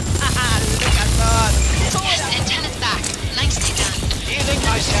 Look at that. There's antennas back. Nicely done. Healing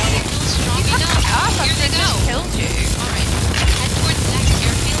myself. Strong enough. Up, I Here they just go. killed you. Alright. Head towards the next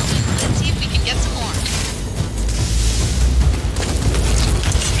airfield and let's see if we can get some more.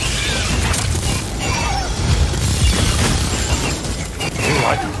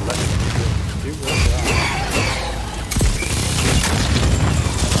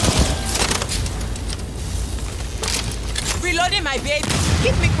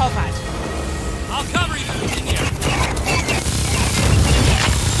 Keep me covered. I'll cover you in here.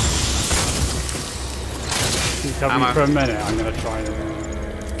 You cover me for a minute. I'm gonna try and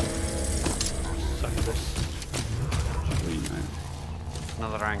suck this.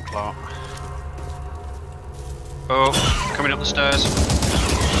 Another anklet. Oh, coming up the stairs.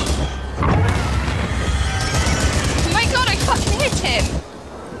 Oh my god, I fucking hit him!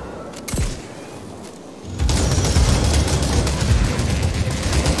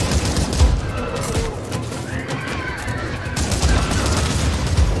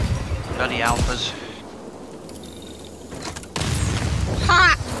 Bloody alphas.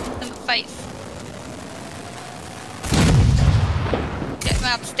 Ha! In the face. Get him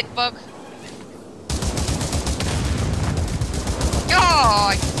out, stick bug. Oh,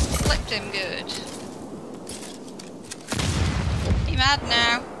 I flipped him good. You mad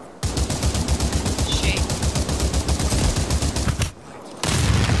now? Shit.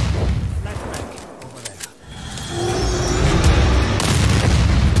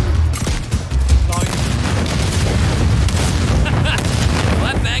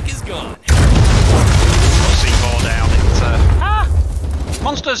 Flatback is gone. C4 down. It's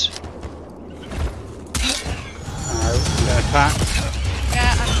monsters. Attack.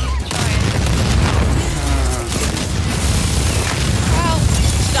 Yeah, I'm trying. Well,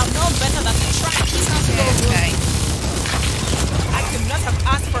 Should have known better than to try. okay. I could not have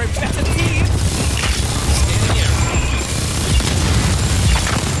asked for a better team. Standing here.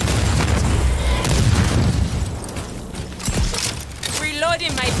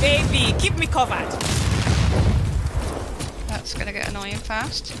 Reloading my baby. Keep me covered. That's gonna get annoying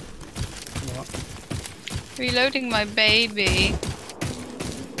fast. What? Reloading my baby.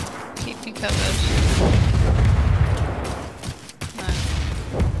 Keep me covered. No.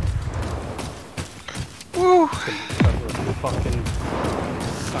 Woo! Cover the fucking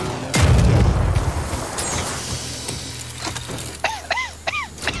sound.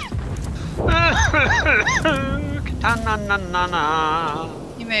 Ta-na-na-na-na.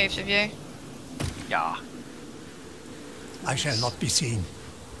 You moved, have you? Yeah. I shall not be seen.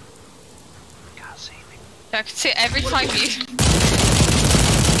 Can't see me. I can see it every time you.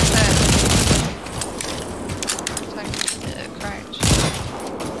 Crouch.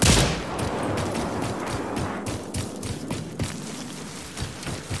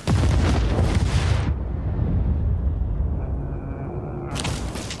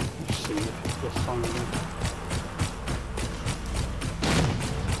 Let's see if this time.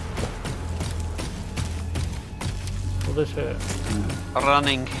 Will this hit?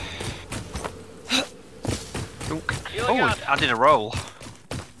 Running. Oh, I did a roll.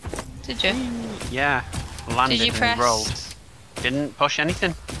 Did you? Yeah, landed Did you and press? rolled. Didn't push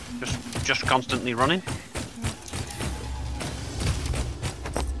anything. Just constantly running.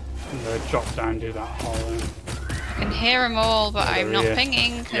 Drop down, do that whole thing. I can hear them all, but I'm not yeah.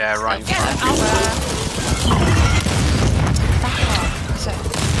 pinging. Yeah, right. Get everywhere. Back off. So.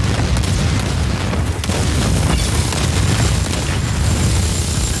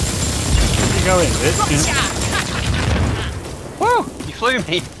 You go in this, yeah. Woo! You flew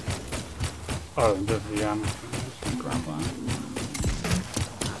me. Oh, there's the grab that.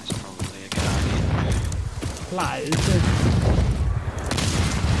 That's probably a good idea. Flies.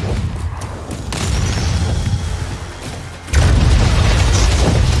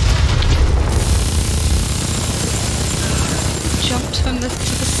 Jumped from to the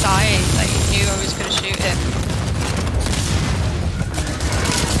side, like you knew I was going to shoot him.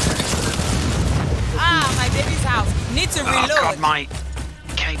 Ah, my baby's out. Need to reload. Oh god, my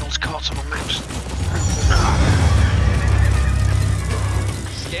cable's caught on my mouse.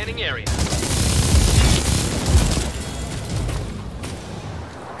 Scanning area.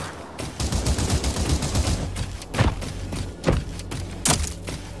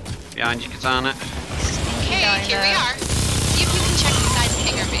 Behind you, Katana. Okay, here we are. See if you can check inside the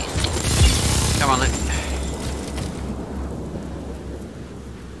hangar base. Come on then.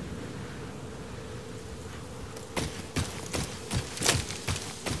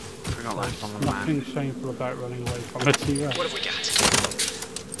 We got left on the map. Nothing shameful about running away from a T-Rex. What have we got?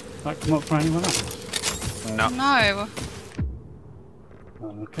 That come up for anyone else? No. No.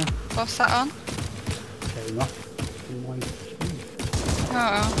 Oh, okay. What's that on? Okay, enough.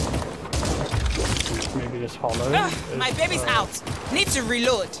 Oh. Maybe this hollow. My baby's out. Need to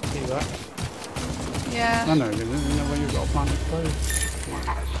reload. See that? Yeah. I know, you know when you've got a plan to play.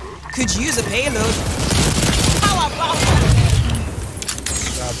 Could use a payload. How about that?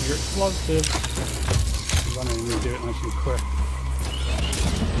 Grab your explosive. Run in and do it nice and quick.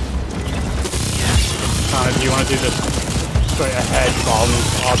 Do you want to do this straight ahead bombs.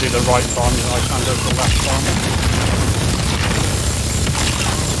 I'll do the right bomb and I can do the left bomb.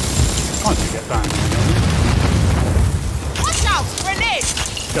 Once you get down. Watch out! Grenade!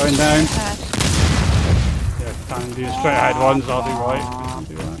 Going down. Yeah, can do straight ahead ones. I'll do right. I'll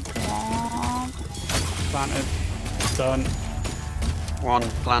do right. Planted. Done. 1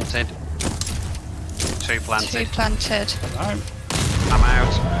 planted. 2 planted. 2 planted. No. I'm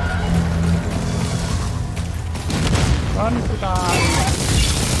out. Run for die.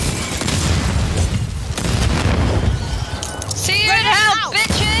 See you in hell,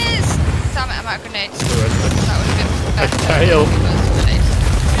 bitches! Damn it, I'm out of grenades. That would have been A tail.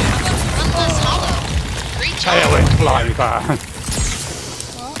 One less hollow. Great job. Tail went flying past.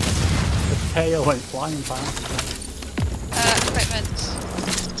 What? The tail went flying past. Equipment.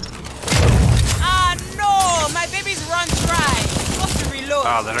 Ah, no! My baby's run dry. Supposed to reload.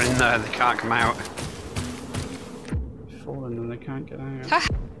 Oh, they're in there. They can't come out. Fallen and they can't get out. Ha.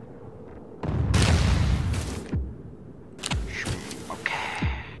 Okay.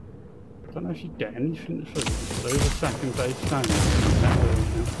 I don't know if you get anything for the second base down.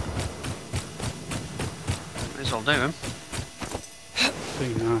 Might as well do them.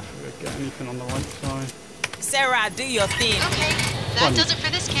 See now if we get anything on the right side. Sarah, do your thing. Okay, that does it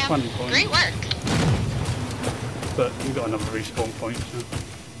for this camp. 20 points. Great work. But we've got another respawn point, so.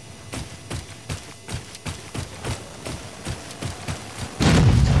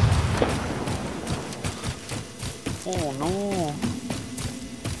 Oh no.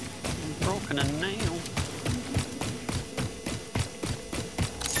 I've broken a nail.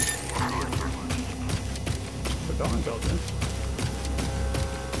 But I got this.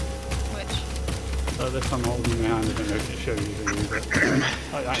 Which? This I'm holding in my hand, I don't know if it shows you,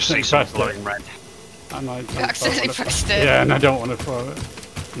 but I Just see accidentally some pressed glowing it. red. And I don't accidentally wanna pressed throw- it. Yeah, and I don't want to throw it.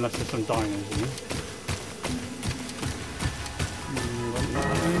 Unless there's some dinos in it.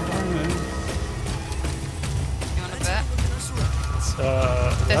 You want a bit?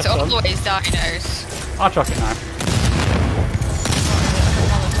 That's There's done. always dinos. I'll chuck it now.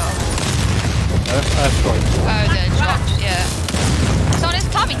 Molotov. Sorry. Oh, they're dropped, yeah. Someone's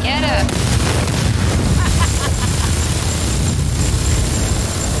coming, get her!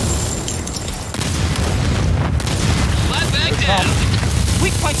 Flat back down.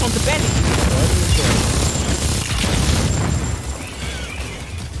 Weak points on the belly.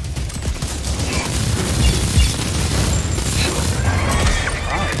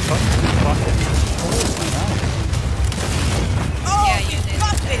 Oh, Yeah, you you did.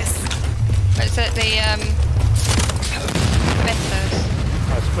 got this. It's at the, Betos.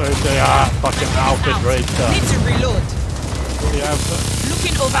 I suppose they are fucking Alfred Raid Need stuff. to reload. Yeah, but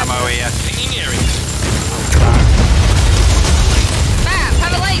Looking over. Ammo here. Pinging area. Bam!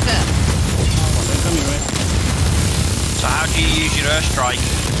 Have a laser! anyway. So how do you use your airstrike?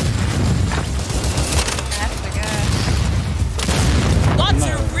 That's the guy. Got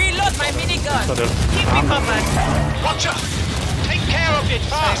to reload my minigun. Sort of Keep me covered. Watcher! Take care of it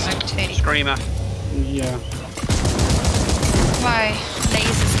fast! Empty. Screamer. Yeah. My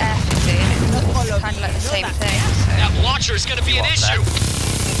laser's air fitted. It's kind of like the same thing. That launcher is going to be an What's that? issue.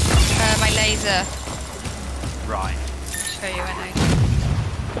 So, my laser. Right. I'll show you when I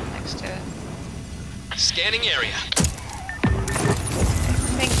next to it. Scanning area. I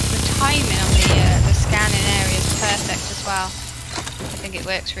think the timing on the scanning area is perfect as well. I think it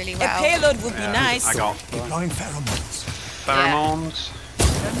works really A well. payload would be nice. I got Deploying pheromones. pheromones.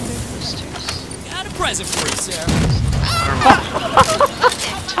 Got a present for you, sir.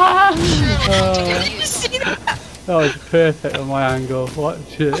 Did you see that? That was perfect on my angle.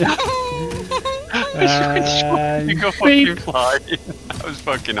 Watch it. You go fucking fly. That was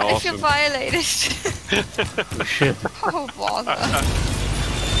fucking I feel awesome. violated. Shit. Oh bother.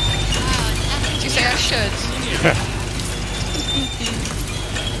 Did you say I should?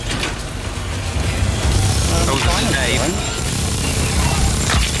 Goes to Dave.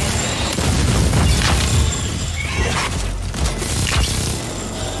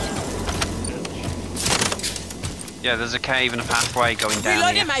 Yeah, there's a cave and a pathway going down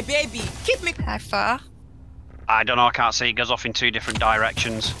Reloading here. my baby. Keep me. How far? I don't know, I can't see. It goes off in 2 different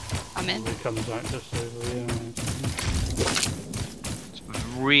directions. I'm in. It comes out just over here. It's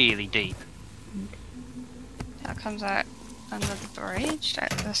really deep. That comes out under the bridge, out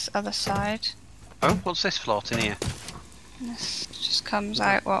this other side. Oh, what's this floating here? This just comes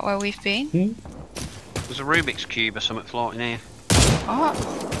out where we've been. There's a Rubik's Cube or something floating here. What?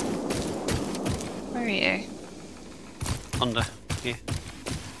 Where are you? Under. Here.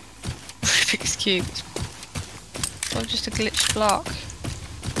 Rubik's Cube. Or just a glitched block.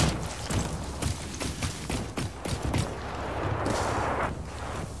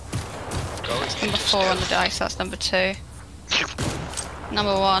 Number 4 on the dice, that's number 2.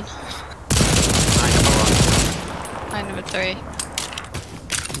 Number 1. I'm number 3.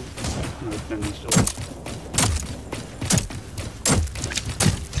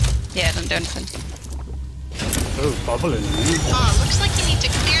 Yeah, it doesn't do anything. Oh, bubbling. Oh, looks like you need to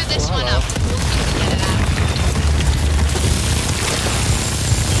clear this one up before we can get it out.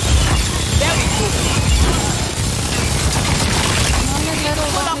 There we go.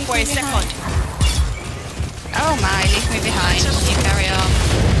 Hold on for a second. Oh my, leave me behind. You carry on.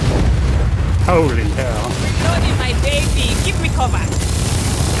 Holy hell. Reloading my baby. Give me cover.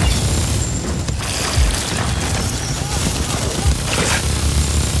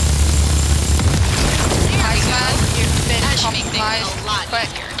 Hi, man. You've been That should make things compromised. a lot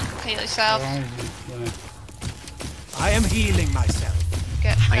Quick, easier. heal yourself. I am healing myself.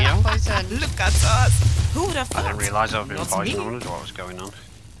 Get that poison. Look at us. Who would have I thought? didn't realise I was being Not poisoned. me. I wondered what was going on.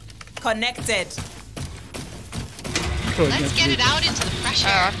 Connected. Let's get it out into the fresh Oh,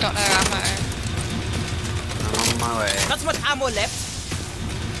 air. I've got no ammo. I'm on my way. Not much ammo left.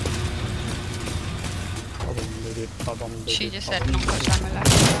 She just said not much ammo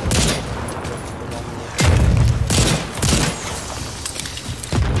left.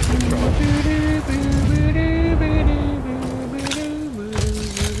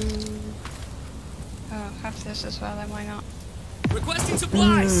 Oh, have this as well, then why not? Requesting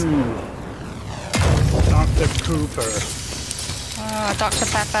supplies. Dr. Cooper. Oh, Dr.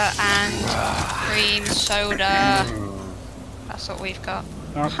 Pepper and cream soda. That's what we've got.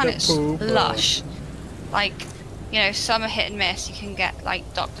 And it's lush. Like, you know, some are hit and miss. You can get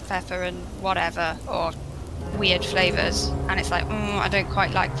like Dr. Pepper and whatever, or weird flavours. And it's like, I don't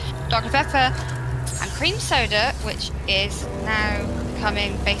quite like Dr. Pepper and cream soda, which is now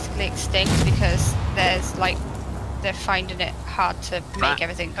becoming basically extinct because there's like, they're finding it hard to make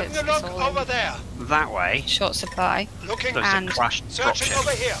everything because Having a it's look all over in there. That way. short supply. Looking. There's And a crashed Searching over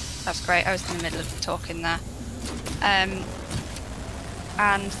dropship. here. That's great. I was in the middle of talking there.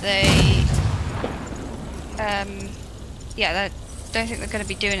 And they, yeah, they don't think they're going to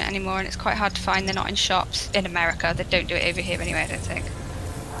be doing it anymore, and it's quite hard to find. They're not in shops in America. They don't do it over here anyway, I don't think.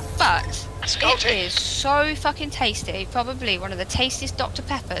 But it Scouting. is so fucking tasty. Probably one of the tastiest Dr.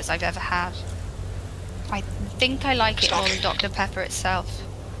 Peppers I've ever had. I think I like it more than Dr. Pepper itself.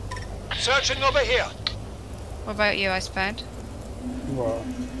 Searching over here. What about you, Icebound? What?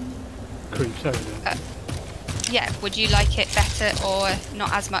 Cream soda. Yeah, would you like it better or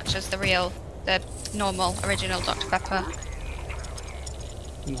not as much as the normal, original Dr. Pepper?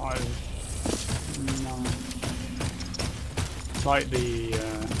 No. Like the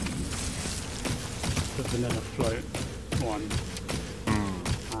vanilla float one.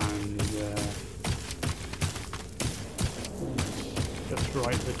 And just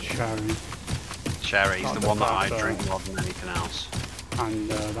right, the cherry. Cherry's Not the the one that I Pepper. drink more than anything else. And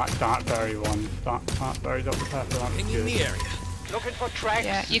that dark berry one. Dark berry Dr. Pepper, that's Getting in good. the area. Looking for tracks.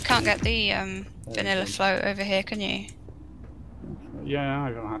 Yeah, you can't get the vanilla float over here, can you? Yeah,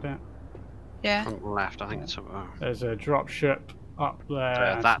 I've had it. Yeah. Front left, I think it's. There's a drop ship up there,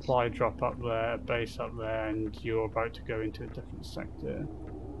 So a that- supply drop up there, a base up there, and you're about to go into a different sector.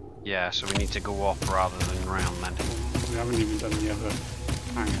 Yeah, so we need to go up rather than round then. We haven't even done the other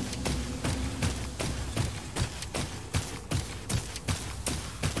hangar.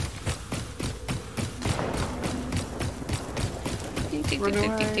 Ding, ding,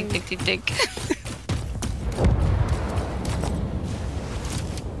 ding, ding, ding, ding, ding, ding.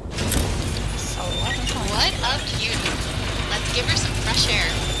 What a beauty. Let's give her some fresh air.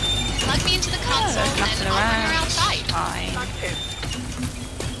 Plug me into the console There's nothing and I'll bring her around. outside. Fine.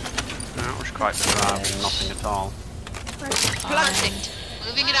 That was quite bizarre, nothing at all. Perfect.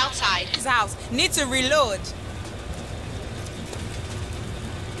 Moving it outside. His house. Need to reload.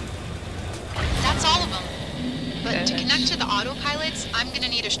 That's all of them. But to Good. connect to the autopilots, I'm gonna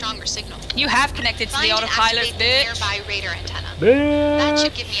need a stronger signal. You have connected to Find the and autopilot, activate the bitch. nearby radar antenna. That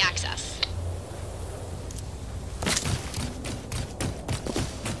should Bitch! give me access.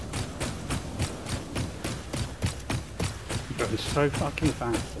 You're going so fucking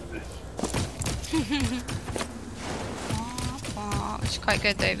fast at this. Which is quite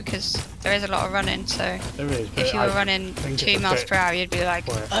good though because there is a lot of running. So There is, but if you were I running think 2 it's a miles bit per hour, you'd be like,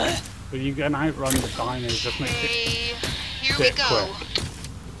 quick. But you can outrun the dinos, just makes it Okay, here we bit go.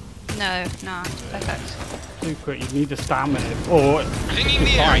 quick. no, it's perfect. Too quick. You need the stamina, or Pinging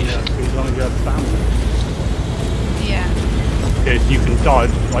the fine, area. as long as you have stamina. Yeah. Because you can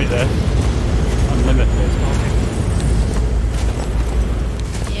dodge like this, unlimited,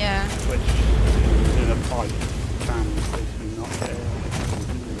 Yeah. which in a fight can basically not get it.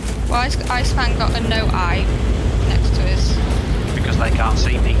 Why has Iceman got a no eye next to his? Because they can't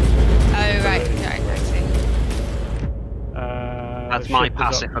see me. Oh right, I see. That's my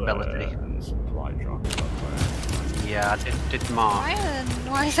passive ability. Supply drop up there. Yeah, I did mark.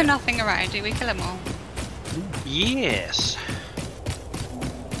 Why is there nothing around? Do we kill them all? Yes.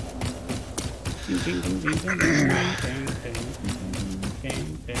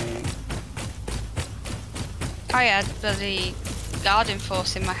 I had bloody Garden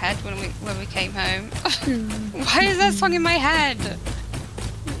Force in my head when we came home. Why is that song in my head?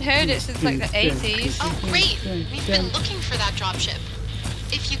 I've heard it since like the 80s. Oh, great! We've been looking for that dropship.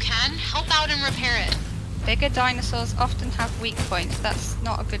 If you can, help out and repair it. Bigger dinosaurs often have weak points. That's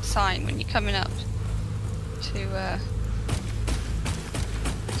not a good sign when you're coming up to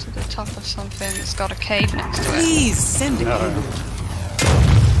the top of something that's got a cave next to it. Please send it. No. Not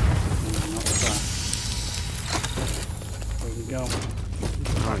that. There we go.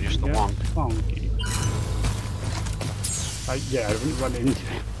 Oh, just the one. Funky. Yeah, I wouldn't run into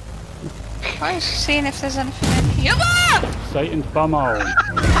it. I was seeing if there's anything in here. Satan's bumhole. I'm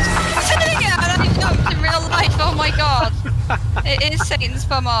saying it, I don't even know it's in real life. Oh my god. It is Satan's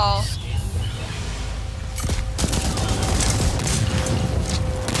bumhole.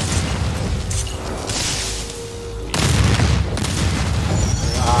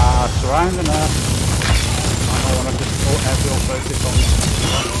 Surrounding her. I don't want to just put everyone focus on this.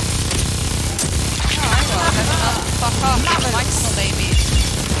 Oh, I will. Fuck off. I like small babies.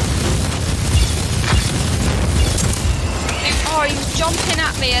 Oh, he was jumping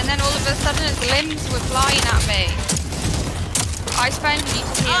at me and then all of a sudden his limbs were flying at me. Iceman, you need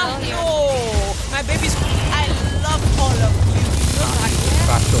to heal. No! My babies, I love all of you. You know that.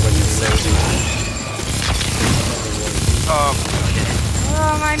 Faster when you're loading.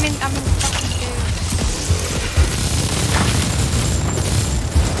 Oh, I'm in fucking goo.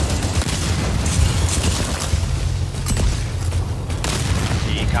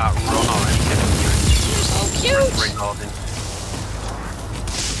 You can't run or anything. You're so cute! Recording.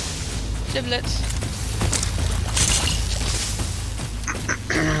 Giblets.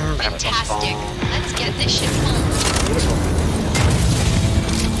 Fantastic. Let's get this ship home.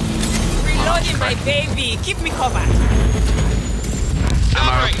 Reloading my baby. Keep me covered.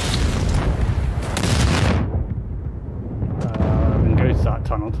 And goes to that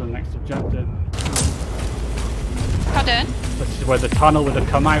tunnel to the next objective. Pardon? This is where the tunnel would have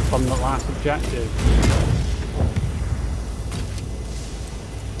come out from the last objective.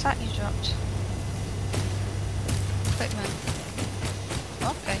 What's that you dropped? Equipment.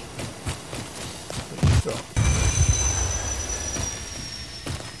 Okay.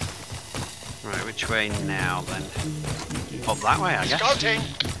 Right, which way now then? Up that way, I guess. Scouting!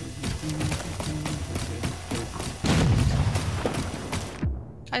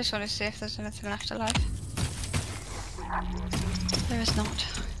 I just want to see if there's anything left alive. There is not.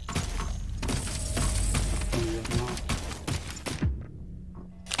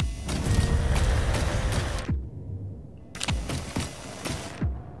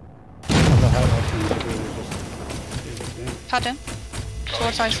 Pardon?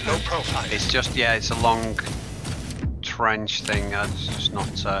 Towards Iceman. Low profile. It's just, yeah, it's a long trench thing. It's just not.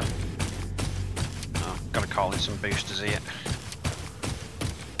 Oh, gotta call in some boosters here.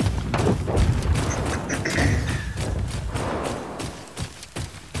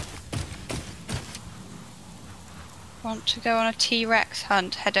 Want to go on a T-Rex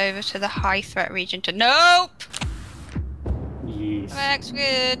hunt? Head over to the high threat region to. Nope! Yes. Rex,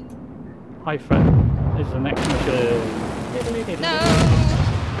 good. High threat is the next mission. No!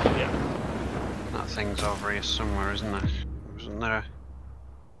 Yeah. That thing's over here somewhere, isn't it? Wasn't there a...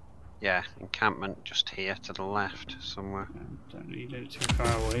 Yeah, encampment just here to the left somewhere. Don't need it too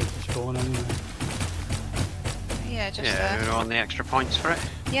far away to spawn anyway. Yeah, just Yeah, there. you want the extra points for it?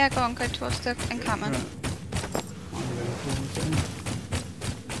 Yeah, go on, go towards the encampment. Right. I'm going towards it.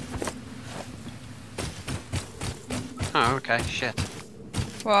 Oh, okay, shit.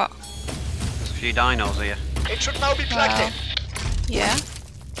 What? There's a few dinos here. It should now be plugged in. Yeah?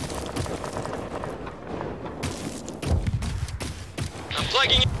 I'm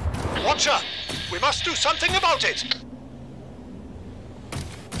plugging in. Watcher! We must do something about it!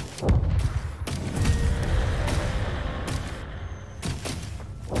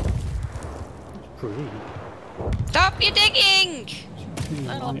 Pretty. Stop your digging!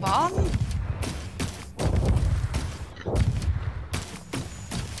 Little bomb.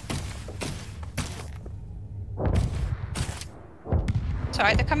 It's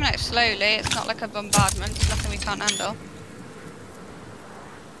alright, they're coming out slowly. It's not like a bombardment. It's nothing we can't handle.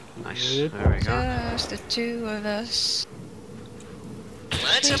 Nice, there we go. Just the two of us.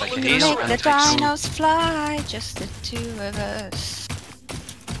 Well, Let's have a look Make at Make the dinos fly, just the two of us.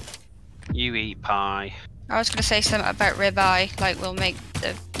 You eat pie. I was going to say something about ribeye, like we'll make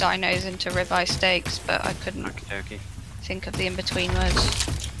the dinos into ribeye steaks, but I couldn't Okie think of the in-between words.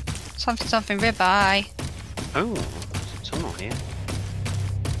 Something ribeye. Oh, there's a tunnel here.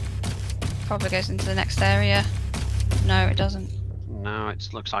 Probably goes into the next area. No, it doesn't. No, it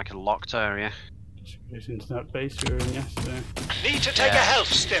looks like a locked area. Goes into that base we were in yesterday. Need to take a health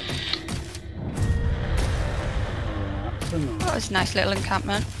stim. That was a nice little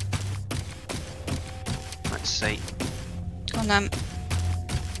encampment. Let's see. Go on then.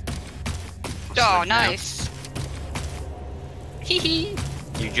 What's Oh, that now? nice. Hee hee.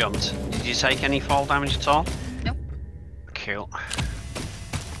 You jumped. Did you take any fall damage at all? Nope. Cool.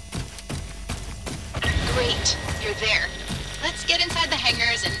 Great, you're there. Let's get inside the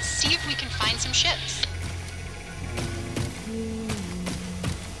hangars and see if we can find some ships.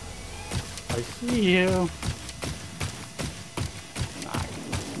 I see you. I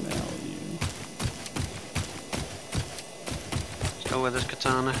can smell you. Go with us,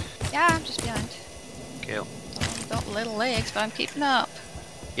 Katana. Yeah, I'm just behind. Cool. I've got little legs, but I'm keeping up.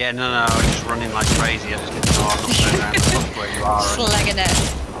 Yeah, no, I'm just running like crazy. I just didn't know I'm not turning around to look where you are. Slugging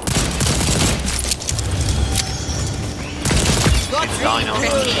it. Got dino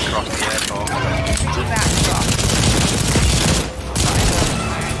across the airport.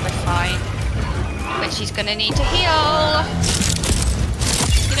 We're fine. But she's gonna need to heal.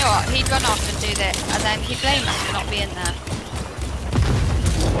 You know what? He'd run off and do this, and then he'd blame us for not being there.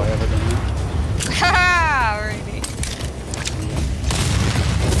 Have I ever done that? Haha! Really?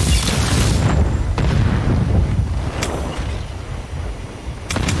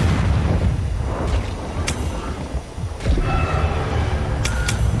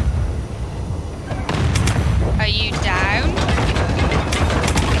 Are you down?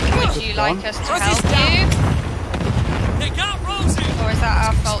 Would you like us to help you? They got Rosie! Or is that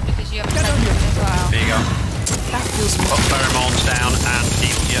our fault because you haven't said anything as well? There you go. Put pheromones down and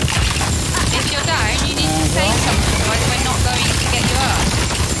heal you. If you're down, you need to say something, otherwise we're not going to get you up.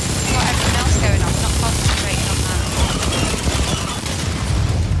 We've got everything else going on, we're not concentrating on that.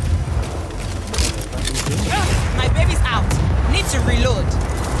 My baby's out. Need to reload.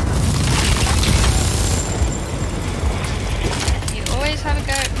 You always have a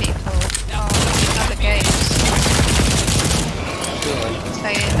go at people. Oh, you have a games.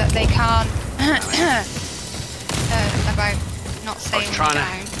 Saying that they can't about not saying down.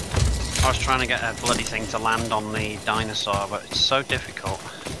 I was trying to get a bloody thing to land on the dinosaur, but it's so difficult.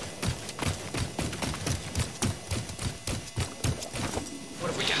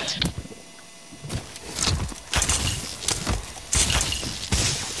 What have we got?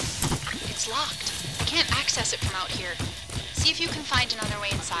 It's locked. We can't access it from out here. See if you can find another way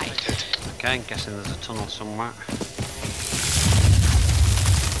inside. Okay, I'm guessing there's a tunnel somewhere.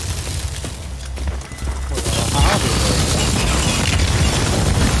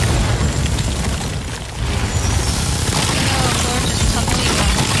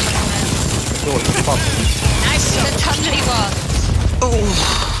 Nice, the tumbly ones. Oh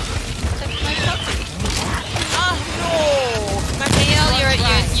no! My Neil,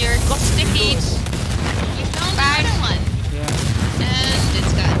 you're sticky. You found another one. Yeah. And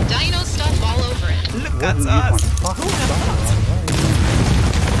it's got dino stuff all over it. Look at us.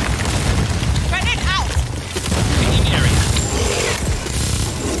 Grenade out. Picking area.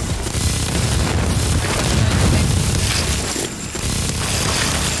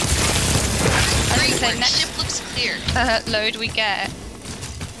 Great So work. next Ship looks clear. load we get,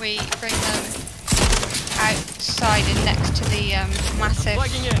 we bring them outside and next to the massive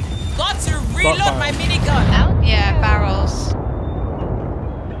Plugging in. Got to reload my minigun. yeah barrels.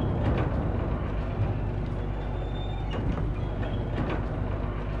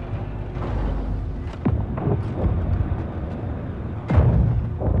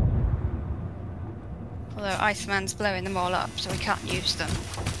 Although Iceman's blowing them all up, so we can't use them.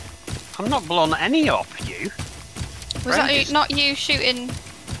 I'm not blowing any up, you. Was Brendan. that not you shooting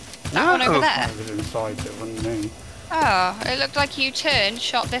that No. one over there? I was inside it, wasn't me. Oh, it looked like you turned,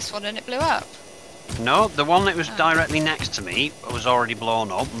 shot this one, and it blew up. No, the one that was directly next to me was already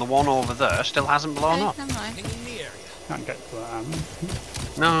blown up, and the one over there still hasn't blown Okay, up. never mind. In the area. Can't get to that, am I?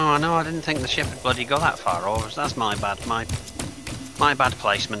 No, I know. I didn't think the ship would bloody go that far over. So that's my bad. My bad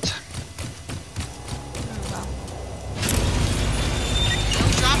placement. Oh well. No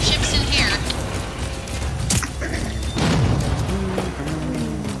drop ships in here.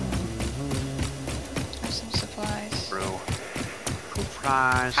 Have some supplies. Bro.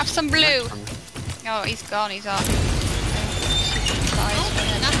 Surprise. Have some blue. Oh, he's gone. He's off. Supplies for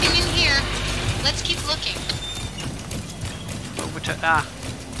him. working. Over to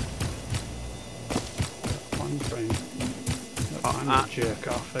One frame. I'm a jerk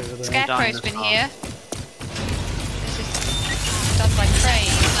off over there. Scarecrow's been here. This is done by Craig.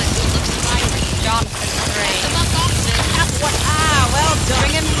 Jonathan Craig. Well done.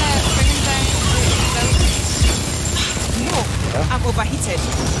 Bring him down. No, I'm overheated.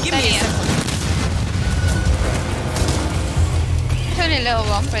 Give me a second. It's only a little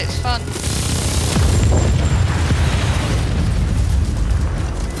one, but it's fun.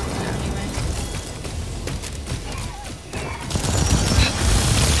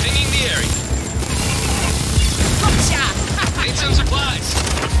 Pinging the area. Need some supplies.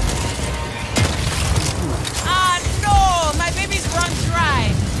 Ah no, my baby's run dry.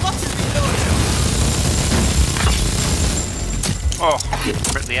 What is the load? Oh,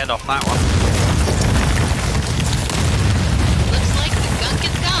 rip the head off that one. Looks like the gunk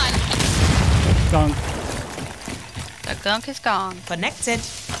is gone. Gone. The gunk is gone. Connected.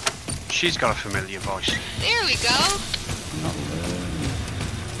 She's got a familiar voice. There we go. Not there.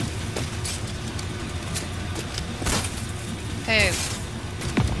 Who?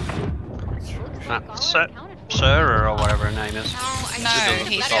 Sarah or whatever her name is. No, No, I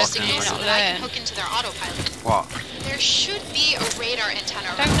he's just just signals so not that I can learn. hook into their autopilot. What? There should be a radar antenna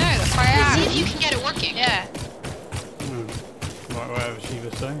Don't around. know, that's why I See if asked. you can get it working. Yeah. Whatever she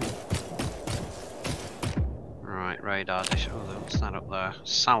was saying. Right, radar dish. Oh, what's that up there?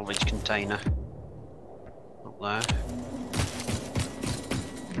 Salvage container. Up there.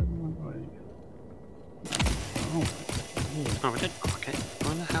 Oh, we did. Okay.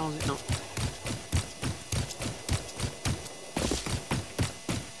 Why the hell is it not?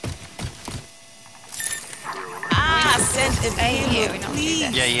 Send a payload,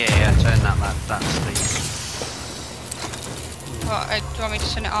 please. Yeah. Turn that. That's the. What, do you want me to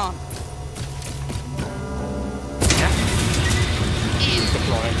turn it on?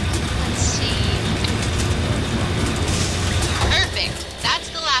 Let's see. Perfect. That's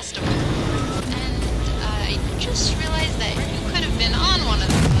the last of them. And I just realized that you could have been on one of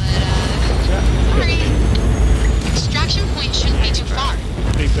them, but sorry. Extraction point shouldn't be too far.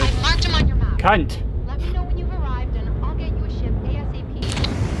 I've marked them on your map. Cunt! Let me know when you've arrived and I'll get you a ship ASAP.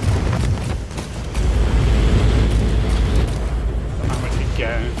 How much you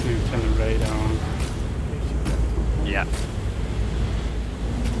get if you turn the radar on? Yeah.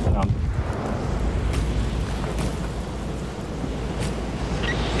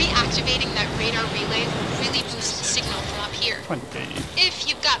 Reactivating that radar relay will really boost the signal from up here. 20. If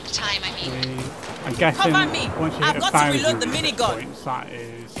you've got the time, I mean. I'm guessing Cover me. once you I've hit got to 1,000 reload the minigun. points, that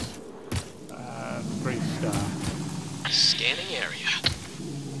is 3-star. Scanning area.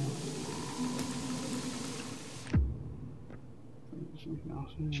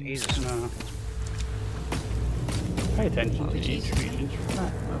 Jesus. No. Pay attention to each region's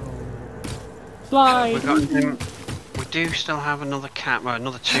track level. Slide! We do still have another camp, well,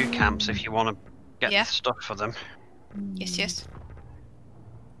 another 2 camps if you want to get Yeah. the stuff for them. Yes.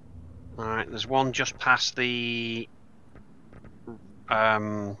 Alright, there's one just past the. I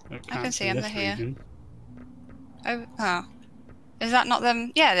can see them, they're here. Oh. Is that not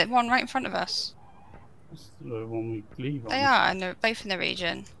them? Yeah, the one right in front of us. That's the one we leave on. They are, and they're both in the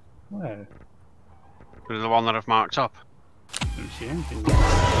region. Where? The one that I've marked up. Don't see anything.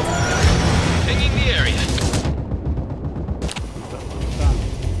 Pinging the area.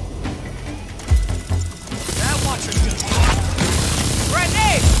 That watcher's good.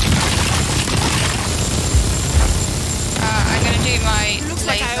 Grenade! I'm gonna do my Looks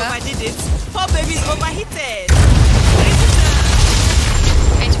laser. like I overdid it. Poor baby's overheated.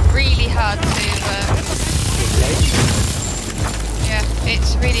 It's really hard to. Yeah,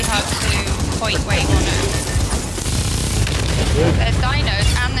 it's really hard to point where you want it. There's dinos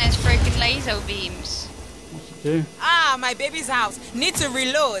and there's broken laser beams. What's it do? Ah, my baby's house. Need to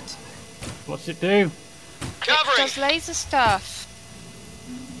reload. What's it do? It does laser stuff.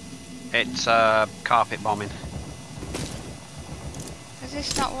 It's carpet bombing. Is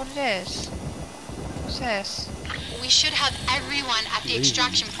this not what it is? What's this? We should have everyone at the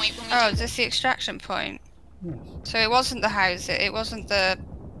extraction point when we Oh, is this the extraction point? Yes. So it wasn't the house, it wasn't the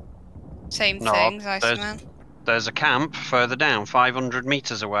same No, things, Iceman. There's a camp further down, 500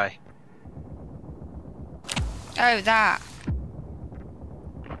 meters away. Oh, that.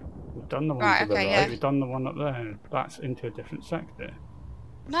 We've done the one Right, to the okay, right, yeah. we've done the one up there. That's into a different sector.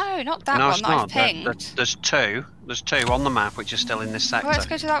 No, not that no, one it's that not. I've pinged. There's two. There's 2 on the map which are still in this sector. Well, let's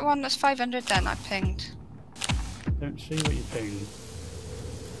go to that one that's 500 then, I pinged. Don't see what you're doing.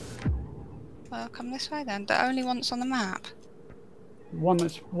 Well, come this way then. The only one that's on the map. One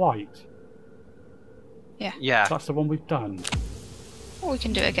that's white. Yeah. Yeah. That's the one we've done. Well, we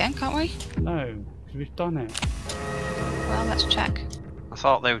can do it again, can't we? No, because we've done it. Well, let's check. I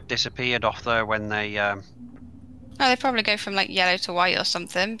thought they disappeared off there when they. Oh, they probably go from like yellow to white or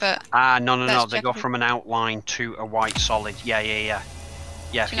something, but. No. Let's They check go if we- from an outline to a white solid. Yeah. Yeah,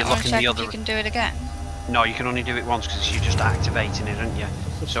 if Do you you not look want to in check the if other. you can do it again? No, you can only do it once because you're just activating it, aren't you?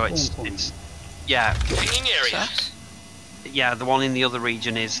 So it's. Yeah. Pinging area. Sucks. Yeah, the one in the other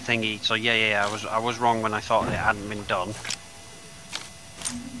region is thingy. So yeah. I was wrong when I thought it hadn't been done.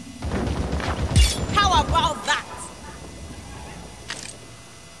 How about that?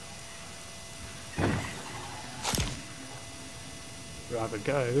 Rather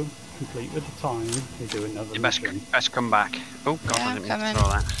go, complete with the time, and do another You best mission. come back. Oh god, Yeah, I didn't mean I'm to throw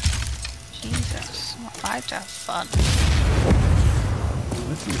that. Jesus, not like to have fun.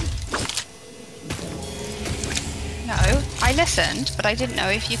 No, I listened, but I didn't know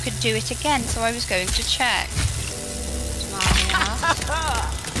if you could do it again, so I was going to check.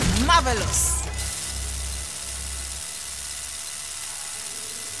 Marvelous.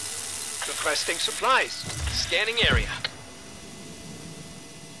 Requesting supplies. Scanning area.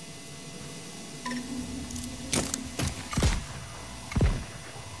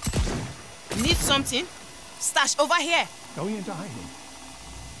 Need something? Stash over here. Going into hiding.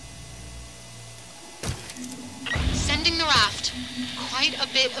 Sending the raft. Quite a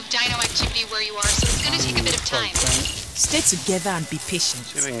bit of dino activity where you are, so it's gonna take a bit of time. Stay together and be patient.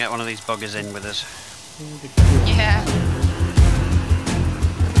 See if we can get one of these buggers in with us. Yeah.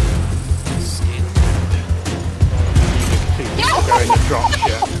 Go in the drop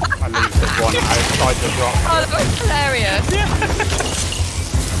ship and leave the one outside the drop ship. Oh, that was hilarious.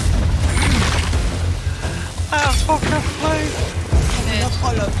 Oh, fuck off, please. Not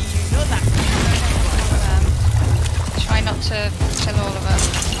all of you, you know that. Try not to kill all of them.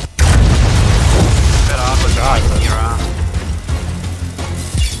 Bit hard with that, you're out.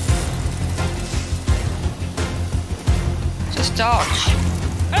 Just dodge.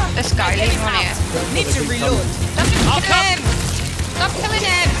 This guy, leave him on here. Need to reload. Stop killing him! Stop killing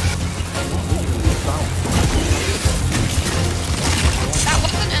him! That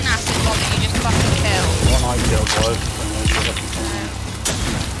wasn't an acid bomb that you just fucking killed. One I killed was,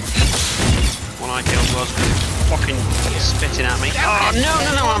 One I killed was fucking spitting at me. Oh, no,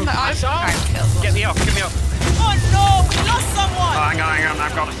 I killed. Get me up, get me up. Oh no, we lost someone. Oh, hang on,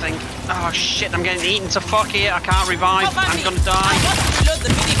 I've got to think. Oh shit, I'm getting eaten to fuck here. I can't revive. Cover I'm me. gonna die. I got to reload the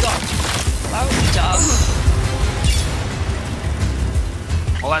minigun. That was dumb.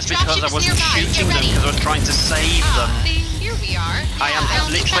 Well, that's because I wasn't shooting them, because I was trying to save them. Here we are. I am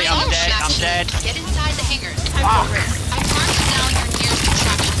literally, I'm dead, I'm dead. Get inside the hangars. Fuck. I've marked down your nearest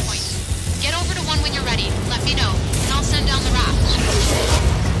extraction point. Get over to one when you're ready. Let me know, and I'll send down the raft.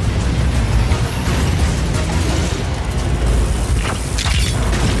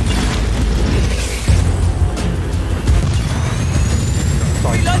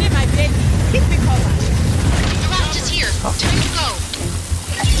 Reloading my baby. Keep me covered. The raft is here. Time to go.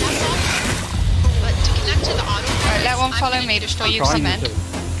 That's all. But to connect to the autopilot, Alright, let one follow me before you come in.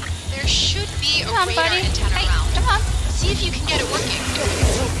 there should be a Come on, radar buddy. antenna Hey, around. come on. See if you can get it working.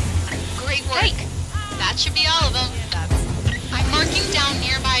 Great work. That should be all of them. I'm marking down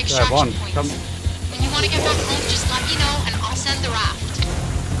nearby Yeah, extraction one. points. Come. When you want to get back home, just let me know and I'll send the raft.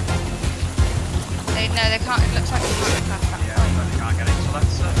 No, they can't. It looks like they can't pass that. Yeah, I can't get it, so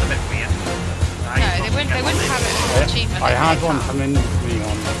that's a bit weird. No, they wouldn't have it as an achievement. I if had they one can't. come in with me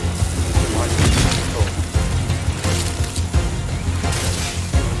on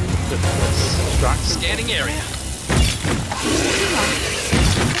distraction. Scanning area.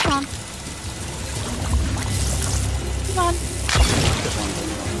 Come on. Come on.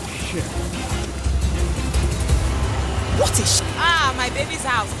 Shit. What is? Ah, my baby's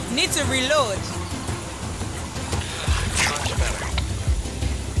out. Need to reload. Much better.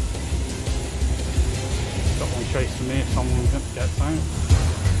 Got one chasing me if someone gets out.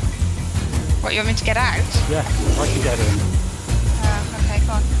 What, you want me to get out? Yeah, I can get in. Okay,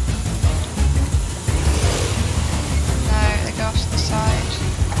 come on. No, they go off to the side.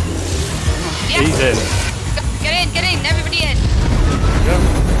 Yes! He's in. Get in, everybody in! Go.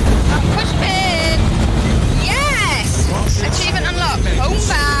 Push in! Yes! Achievement unlocked.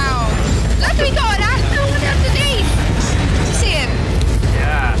 Homebound! Look, we got an asshole underneath! Did you see him?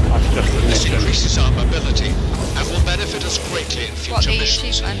 Yeah. That's just the This mission. increases our mobility and will benefit us greatly in What, future the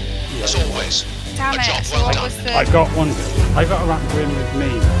missions. achievement? As always, Damn a it, job so well what done. was the... I got one. I got a raptor in with me.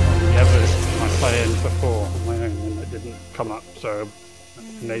 The others I playing before on my own and it didn't come up. So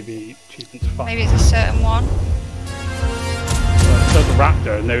maybe achievements 5. Maybe it's a certain one. So the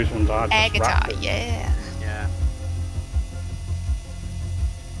raptor and those ones are just Air guitar, raptors. yeah.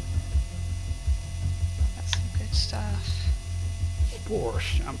 stuff. Spore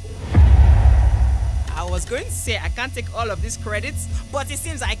shamble. I was going to say I can't take all of these credits, but it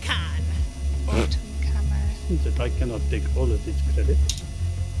seems I can. Autumn camo. Seems that I cannot take all of these credits,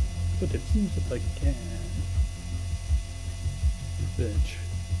 but it seems that I can. Bitch.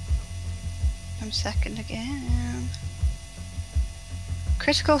 I'm second again.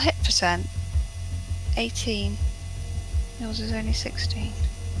 Critical hit percent 18. Yours is only 16.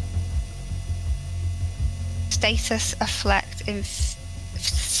 Status effects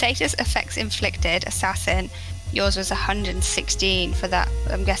inflicted, assassin. Yours was 116 for that.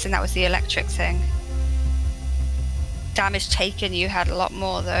 I'm guessing that was the electric thing. Damage taken, you had a lot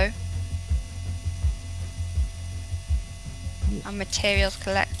more though. And materials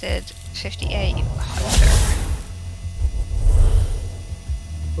collected, 5,800.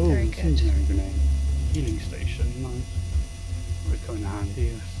 Oh, Very good. incendiary grenade. Healing station, nice. Would come in handy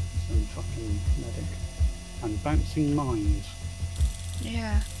with some fucking medic. And bouncing mines.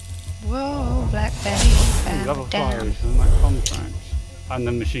 Yeah. Whoa, Blackberry. Ooh, level 5 and that contract. And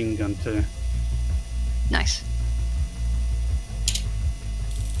the machine gun too. Nice.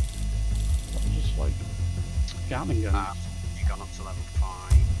 Just like Gatling guns. You gone up to level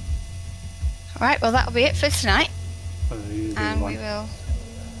 5. Alright, well that'll be it for tonight. And we One. will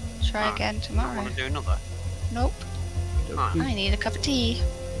try again tomorrow. Want to do another? Nope. Ah. I need a cup of tea.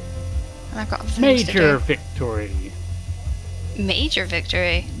 And I've got things to Major do. victory. Major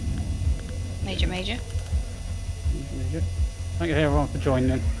victory. Major. Major. Thank you everyone for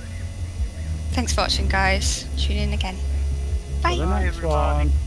joining. Thanks for watching, guys. Tune in again. Bye. For the next everybody. one.